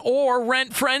win or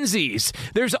rent frenzies.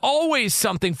 There's always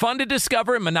something fun to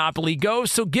discover in Monopoly Go,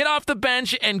 so get off the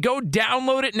bench and go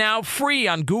download it now free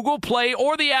on Google Play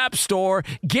or the App Store.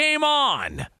 Game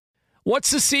on! What's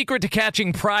the secret to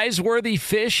catching prize-worthy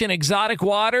fish in exotic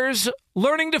waters?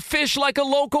 Learning to fish like a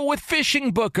local with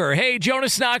Fishing Booker. Hey,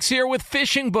 Jonas Knox here with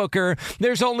Fishing Booker.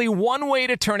 There's only one way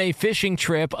to turn a fishing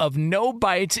trip of no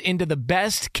bites into the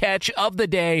best catch of the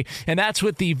day, and that's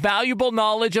with the valuable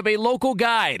knowledge of a local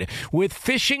guide. With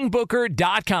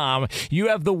FishingBooker.com, you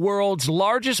have the world's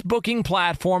largest booking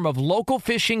platform of local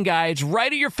fishing guides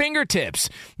right at your fingertips.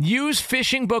 Use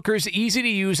Fishing Booker's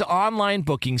easy-to-use online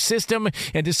booking system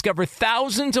and discover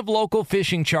thousands of local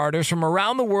fishing charters from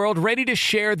around the world ready to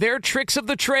share their tricks of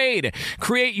the trade.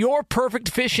 Create your perfect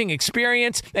fishing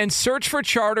experience and search for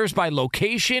charters by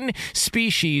location,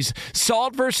 species,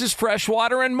 salt versus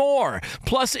freshwater, and more.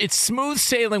 Plus, it's smooth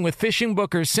sailing with Fishing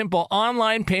Booker's simple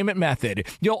online payment method.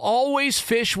 You'll always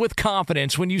fish with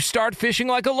confidence when you start fishing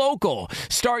like a local.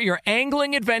 Start your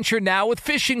angling adventure now with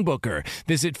Fishing Booker.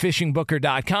 Visit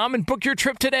FishingBooker.com and book your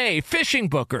trip today. Fishing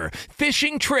Booker.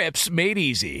 Fishing trips made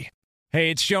easy.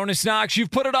 Hey, it's Jonas Knox.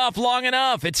 You've put it off long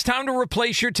enough. It's time to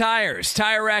replace your tires.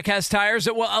 Tire Rack has tires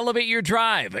that will elevate your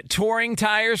drive. Touring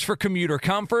tires for commuter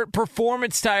comfort,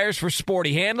 performance tires for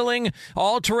sporty handling,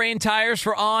 all-terrain tires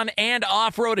for on- and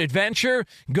off-road adventure.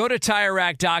 Go to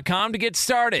TireRack.com to get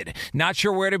started. Not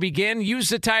sure where to begin? Use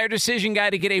the Tire Decision Guide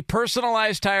to get a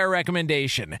personalized tire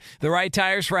recommendation. The right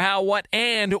tires for how, what,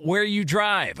 and where you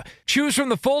drive. Choose from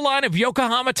the full line of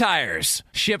Yokohama tires.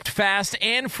 Shipped fast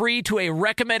and free to a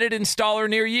recommended installer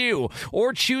near you,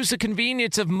 or choose the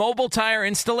convenience of mobile tire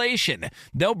installation.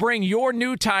 They'll bring your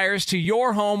new tires to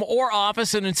your home or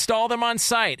office and install them on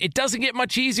site. It doesn't get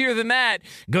much easier than that.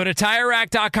 Go to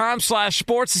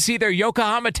TireRack.com/sports to see their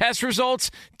Yokohama test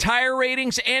results, tire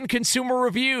ratings, and consumer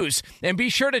reviews. And be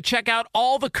sure to check out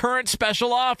all the current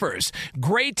special offers.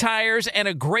 Great tires and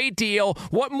a great deal.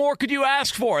 What more could you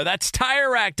ask for? That's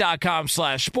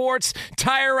TireRack.com/sports.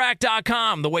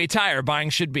 TireRack.com, the way tire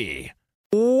buying should be.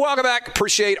 Welcome back.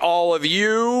 Appreciate all of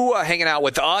you hanging out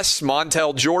with us.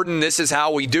 Montel Jordan, this is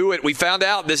how we do it. We found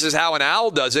out this is how an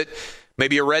owl does it.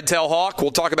 Maybe a red-tailed hawk.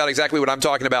 We'll talk about exactly what I'm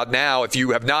talking about now. If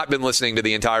you have not been listening to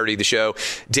the entirety of the show,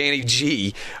 Danny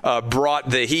G brought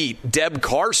the heat. Deb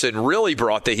Carson really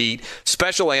brought the heat.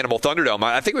 Special Animal Thunderdome.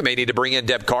 I think we may need to bring in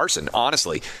Deb Carson,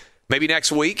 honestly. Maybe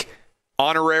next week,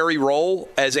 honorary role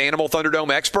as Animal Thunderdome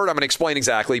expert. I'm going to explain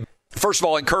exactly. First of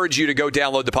all, I encourage you to go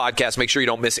download the podcast. Make sure you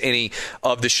don't miss any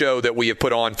of the show that we have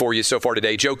put on for you so far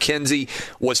today. Joe Kinsey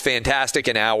was fantastic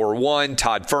in Hour 1.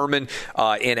 Todd Furman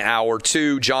in Hour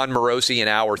 2. John Morosi in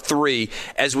Hour 3.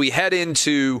 As we head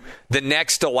into the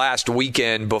next to last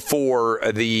weekend before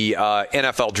the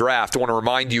NFL Draft, I want to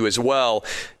remind you as well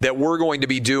that we're going to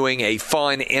be doing a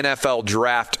fun NFL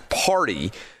Draft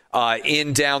party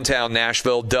in downtown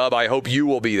Nashville. Dub, I hope you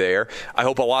will be there. I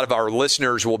hope a lot of our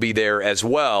listeners will be there as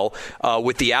well.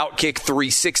 With the Outkick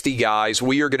 360 guys,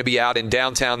 we are going to be out in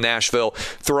downtown Nashville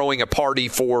throwing a party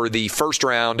for the first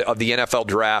round of the NFL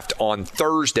Draft on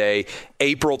Thursday,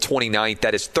 April 29th.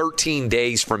 That is 13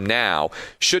 days from now.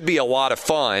 Should be a lot of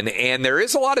fun, and there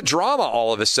is a lot of drama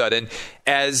all of a sudden,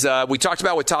 as we talked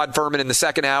about with Todd Furman in the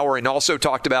second hour and also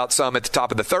talked about some at the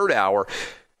top of the third hour.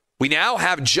 We now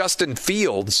have Justin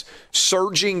Fields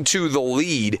surging to the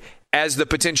lead as the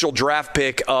potential draft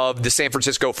pick of the San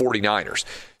Francisco 49ers.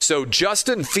 So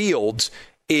Justin Fields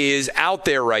is out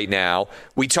there right now.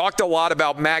 We talked a lot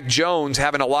about Mac Jones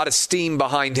having a lot of steam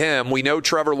behind him. We know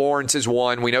Trevor Lawrence is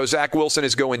one. We know Zach Wilson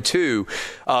is going two.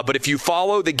 But if you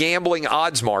follow the gambling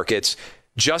odds markets,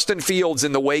 Justin Fields,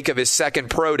 in the wake of his second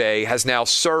pro day, has now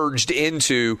surged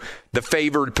into the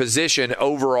favored position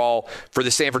overall for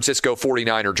the San Francisco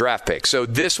 49er draft pick. So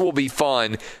this will be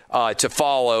fun to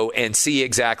follow and see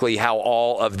exactly how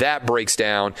all of that breaks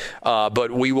down.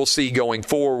 But we will see going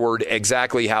forward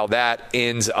exactly how that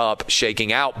ends up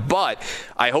shaking out. But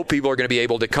I hope people are going to be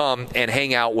able to come and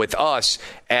hang out with us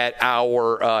at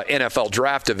our NFL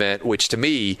draft event, which to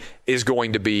me is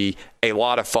going to be a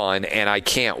lot of fun, and I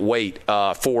can't wait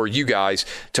for you guys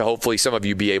to hopefully some of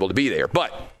you be able to be there.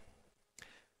 But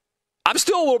I'm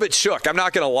still a little bit shook, I'm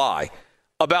not going to lie,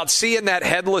 about seeing that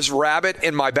headless rabbit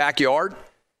in my backyard.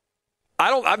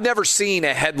 I've never seen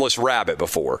a headless rabbit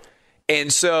before.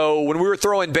 And so when we were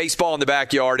throwing baseball in the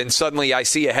backyard and suddenly I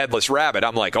see a headless rabbit,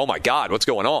 I'm like, oh my God, what's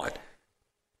going on?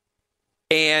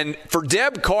 And for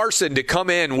Deb Carson to come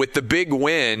in with the big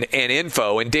win and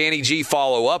info and Danny G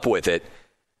follow up with it,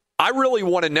 I really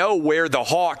want to know where the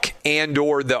hawk and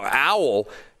or the owl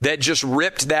that just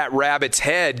ripped that rabbit's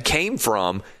head came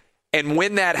from and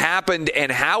when that happened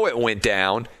and how it went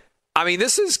down. I mean,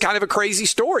 this is kind of a crazy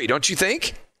story, don't you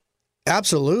think?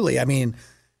 Absolutely. I mean,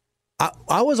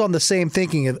 I was on the same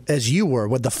thinking as you were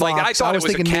with the fox. Like I thought it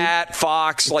was a cat,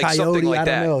 fox, like coyote, something like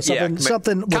that. I don't know,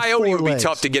 something with coyote four would be legs.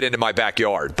 tough to get into my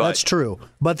backyard. But that's true.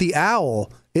 But the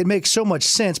owl, it makes so much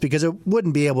sense because it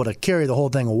wouldn't be able to carry the whole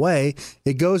thing away.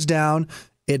 It goes down,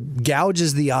 it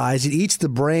gouges the eyes, it eats the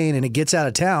brain, and it gets out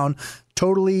of town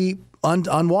totally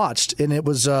unwatched. And it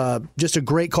was just a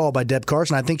great call by Deb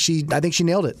Carson. I think she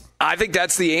nailed it. I think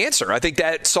that's the answer. I think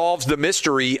that solves the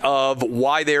mystery of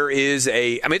why there is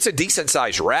it's a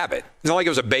decent-sized rabbit. It's not like it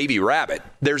was a baby rabbit.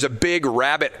 There's a big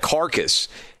rabbit carcass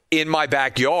in my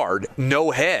backyard,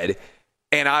 no head,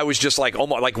 and I was just like, oh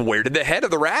my, like where did the head of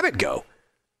the rabbit go?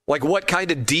 Like what kind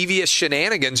of devious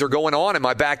shenanigans are going on in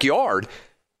my backyard?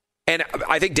 And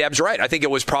I think Deb's right. I think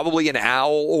it was probably an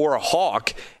owl or a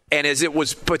hawk, and as it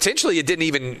was potentially, it didn't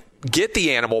even get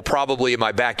the animal probably in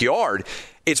my backyard.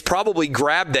 It's probably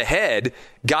grabbed the head,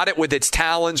 got it with its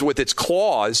talons, with its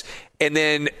claws, and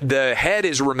then the head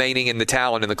is remaining in the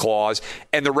talon and the claws,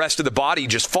 and the rest of the body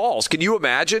just falls. Can you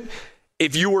imagine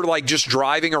if you were like just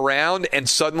driving around and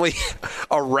suddenly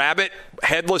a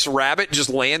headless rabbit just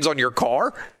lands on your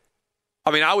car?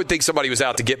 I mean, I would think somebody was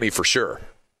out to get me for sure.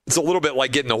 It's a little bit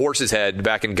like getting the horse's head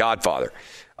back in Godfather.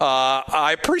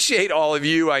 I appreciate all of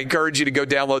you. I encourage you to go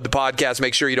download the podcast.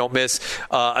 Make sure you don't miss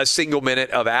a single minute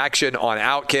of action on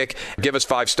Outkick. Give us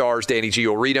 5 stars. Danny G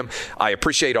will read them. I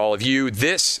appreciate all of you.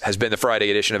 This has been the Friday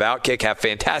edition of Outkick. Have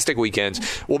fantastic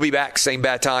weekends. We'll be back same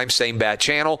bat time, same bat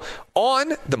channel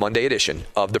on the Monday edition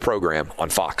of the program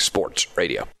on Fox Sports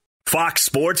Radio. Fox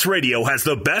Sports Radio has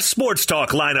the best sports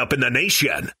talk lineup in the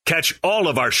nation. Catch all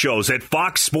of our shows at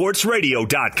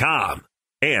foxsportsradio.com.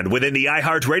 And within the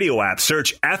iHeartRadio app,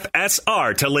 search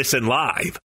FSR to listen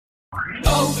live.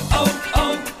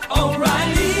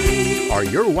 O'Reilly. Are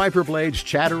your wiper blades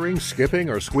chattering,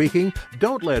 skipping, or squeaking?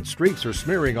 Don't let streaks or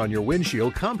smearing on your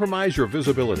windshield compromise your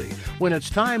visibility. When it's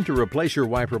time to replace your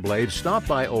wiper blades, stop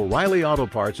by O'Reilly Auto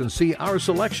Parts and see our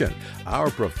selection.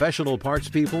 Our professional parts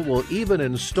people will even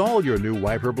install your new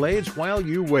wiper blades while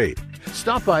you wait.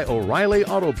 Stop by O'Reilly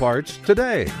Auto Parts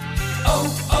today.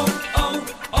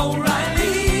 O'Reilly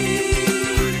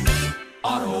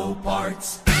Auto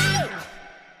Parts.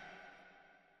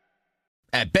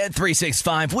 At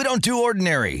Bet365, we don't do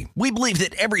ordinary. We believe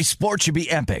that every sport should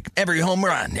be epic. Every home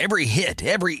run, every hit,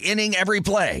 every inning, every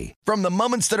play. From the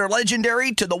moments that are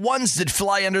legendary to the ones that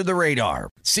fly under the radar.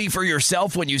 See for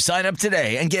yourself when you sign up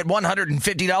today and get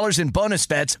 $150 in bonus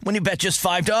bets when you bet just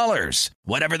 $5.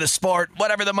 Whatever the sport,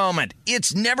 whatever the moment,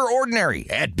 it's never ordinary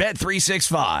at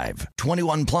Bet365.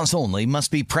 21 plus only.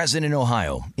 Must be present in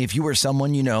Ohio. If you or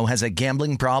someone you know has a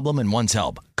gambling problem and wants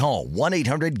help, call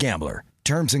 1-800-GAMBLER.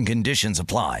 Terms and conditions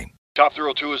apply. Top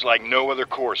Thrill 2 is like no other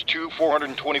course. 2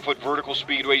 420-foot vertical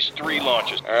speedways, 3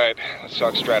 launches. All right, let's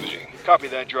talk strategy. Copy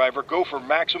that, driver. Go for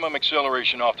maximum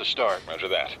acceleration off the start. Roger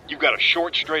that. You've got a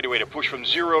short straightaway to push from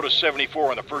 0 to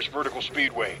 74 on the first vertical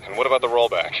speedway. And what about the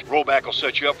rollback? Rollback will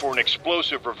set you up for an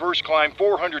explosive reverse climb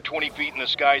 420 feet in the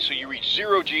sky so you reach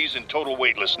 0 Gs in total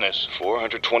weightlessness.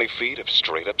 420 feet of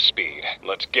straight-up speed.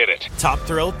 Let's get it. Top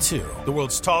Thrill 2, the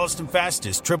world's tallest and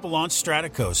fastest triple-launch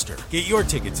Stratocoaster. Get your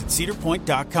tickets at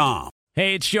cedarpoint.com.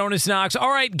 Hey, it's Jonas Knox. All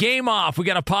right, game off. We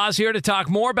got to pause here to talk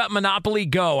more about Monopoly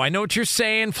Go. I know what you're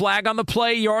saying, flag on the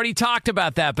play. You already talked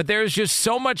about that, but there's just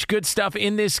so much good stuff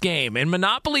in this game. In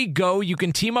Monopoly Go, you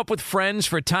can team up with friends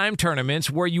for time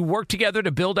tournaments where you work together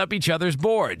to build up each other's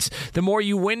boards. The more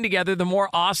you win together, the more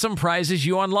awesome prizes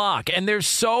you unlock. And there's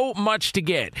so much to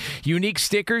get. Unique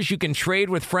stickers you can trade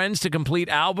with friends to complete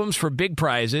albums for big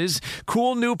prizes.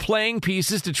 Cool new playing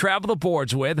pieces to travel the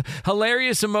boards with.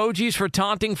 Hilarious emojis for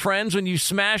taunting friends when you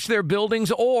smash their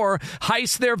buildings or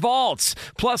heist their vaults.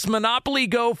 Plus, Monopoly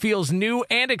Go feels new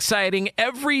and exciting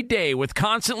every day with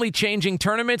constantly changing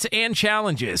tournaments and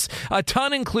challenges. A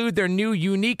ton include their new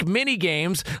unique mini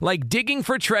games like digging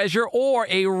for treasure or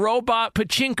a robot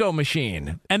pachinko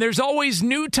machine. And there's always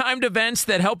new timed events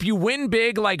that help you win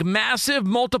big, like massive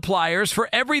multipliers for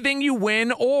everything you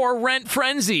win or rent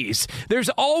frenzies. There's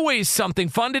always something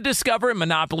fun to discover in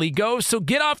Monopoly Go, so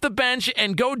get off the bench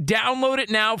and go download it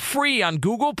now free on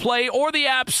Google Play or the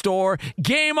App Store.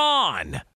 Game on!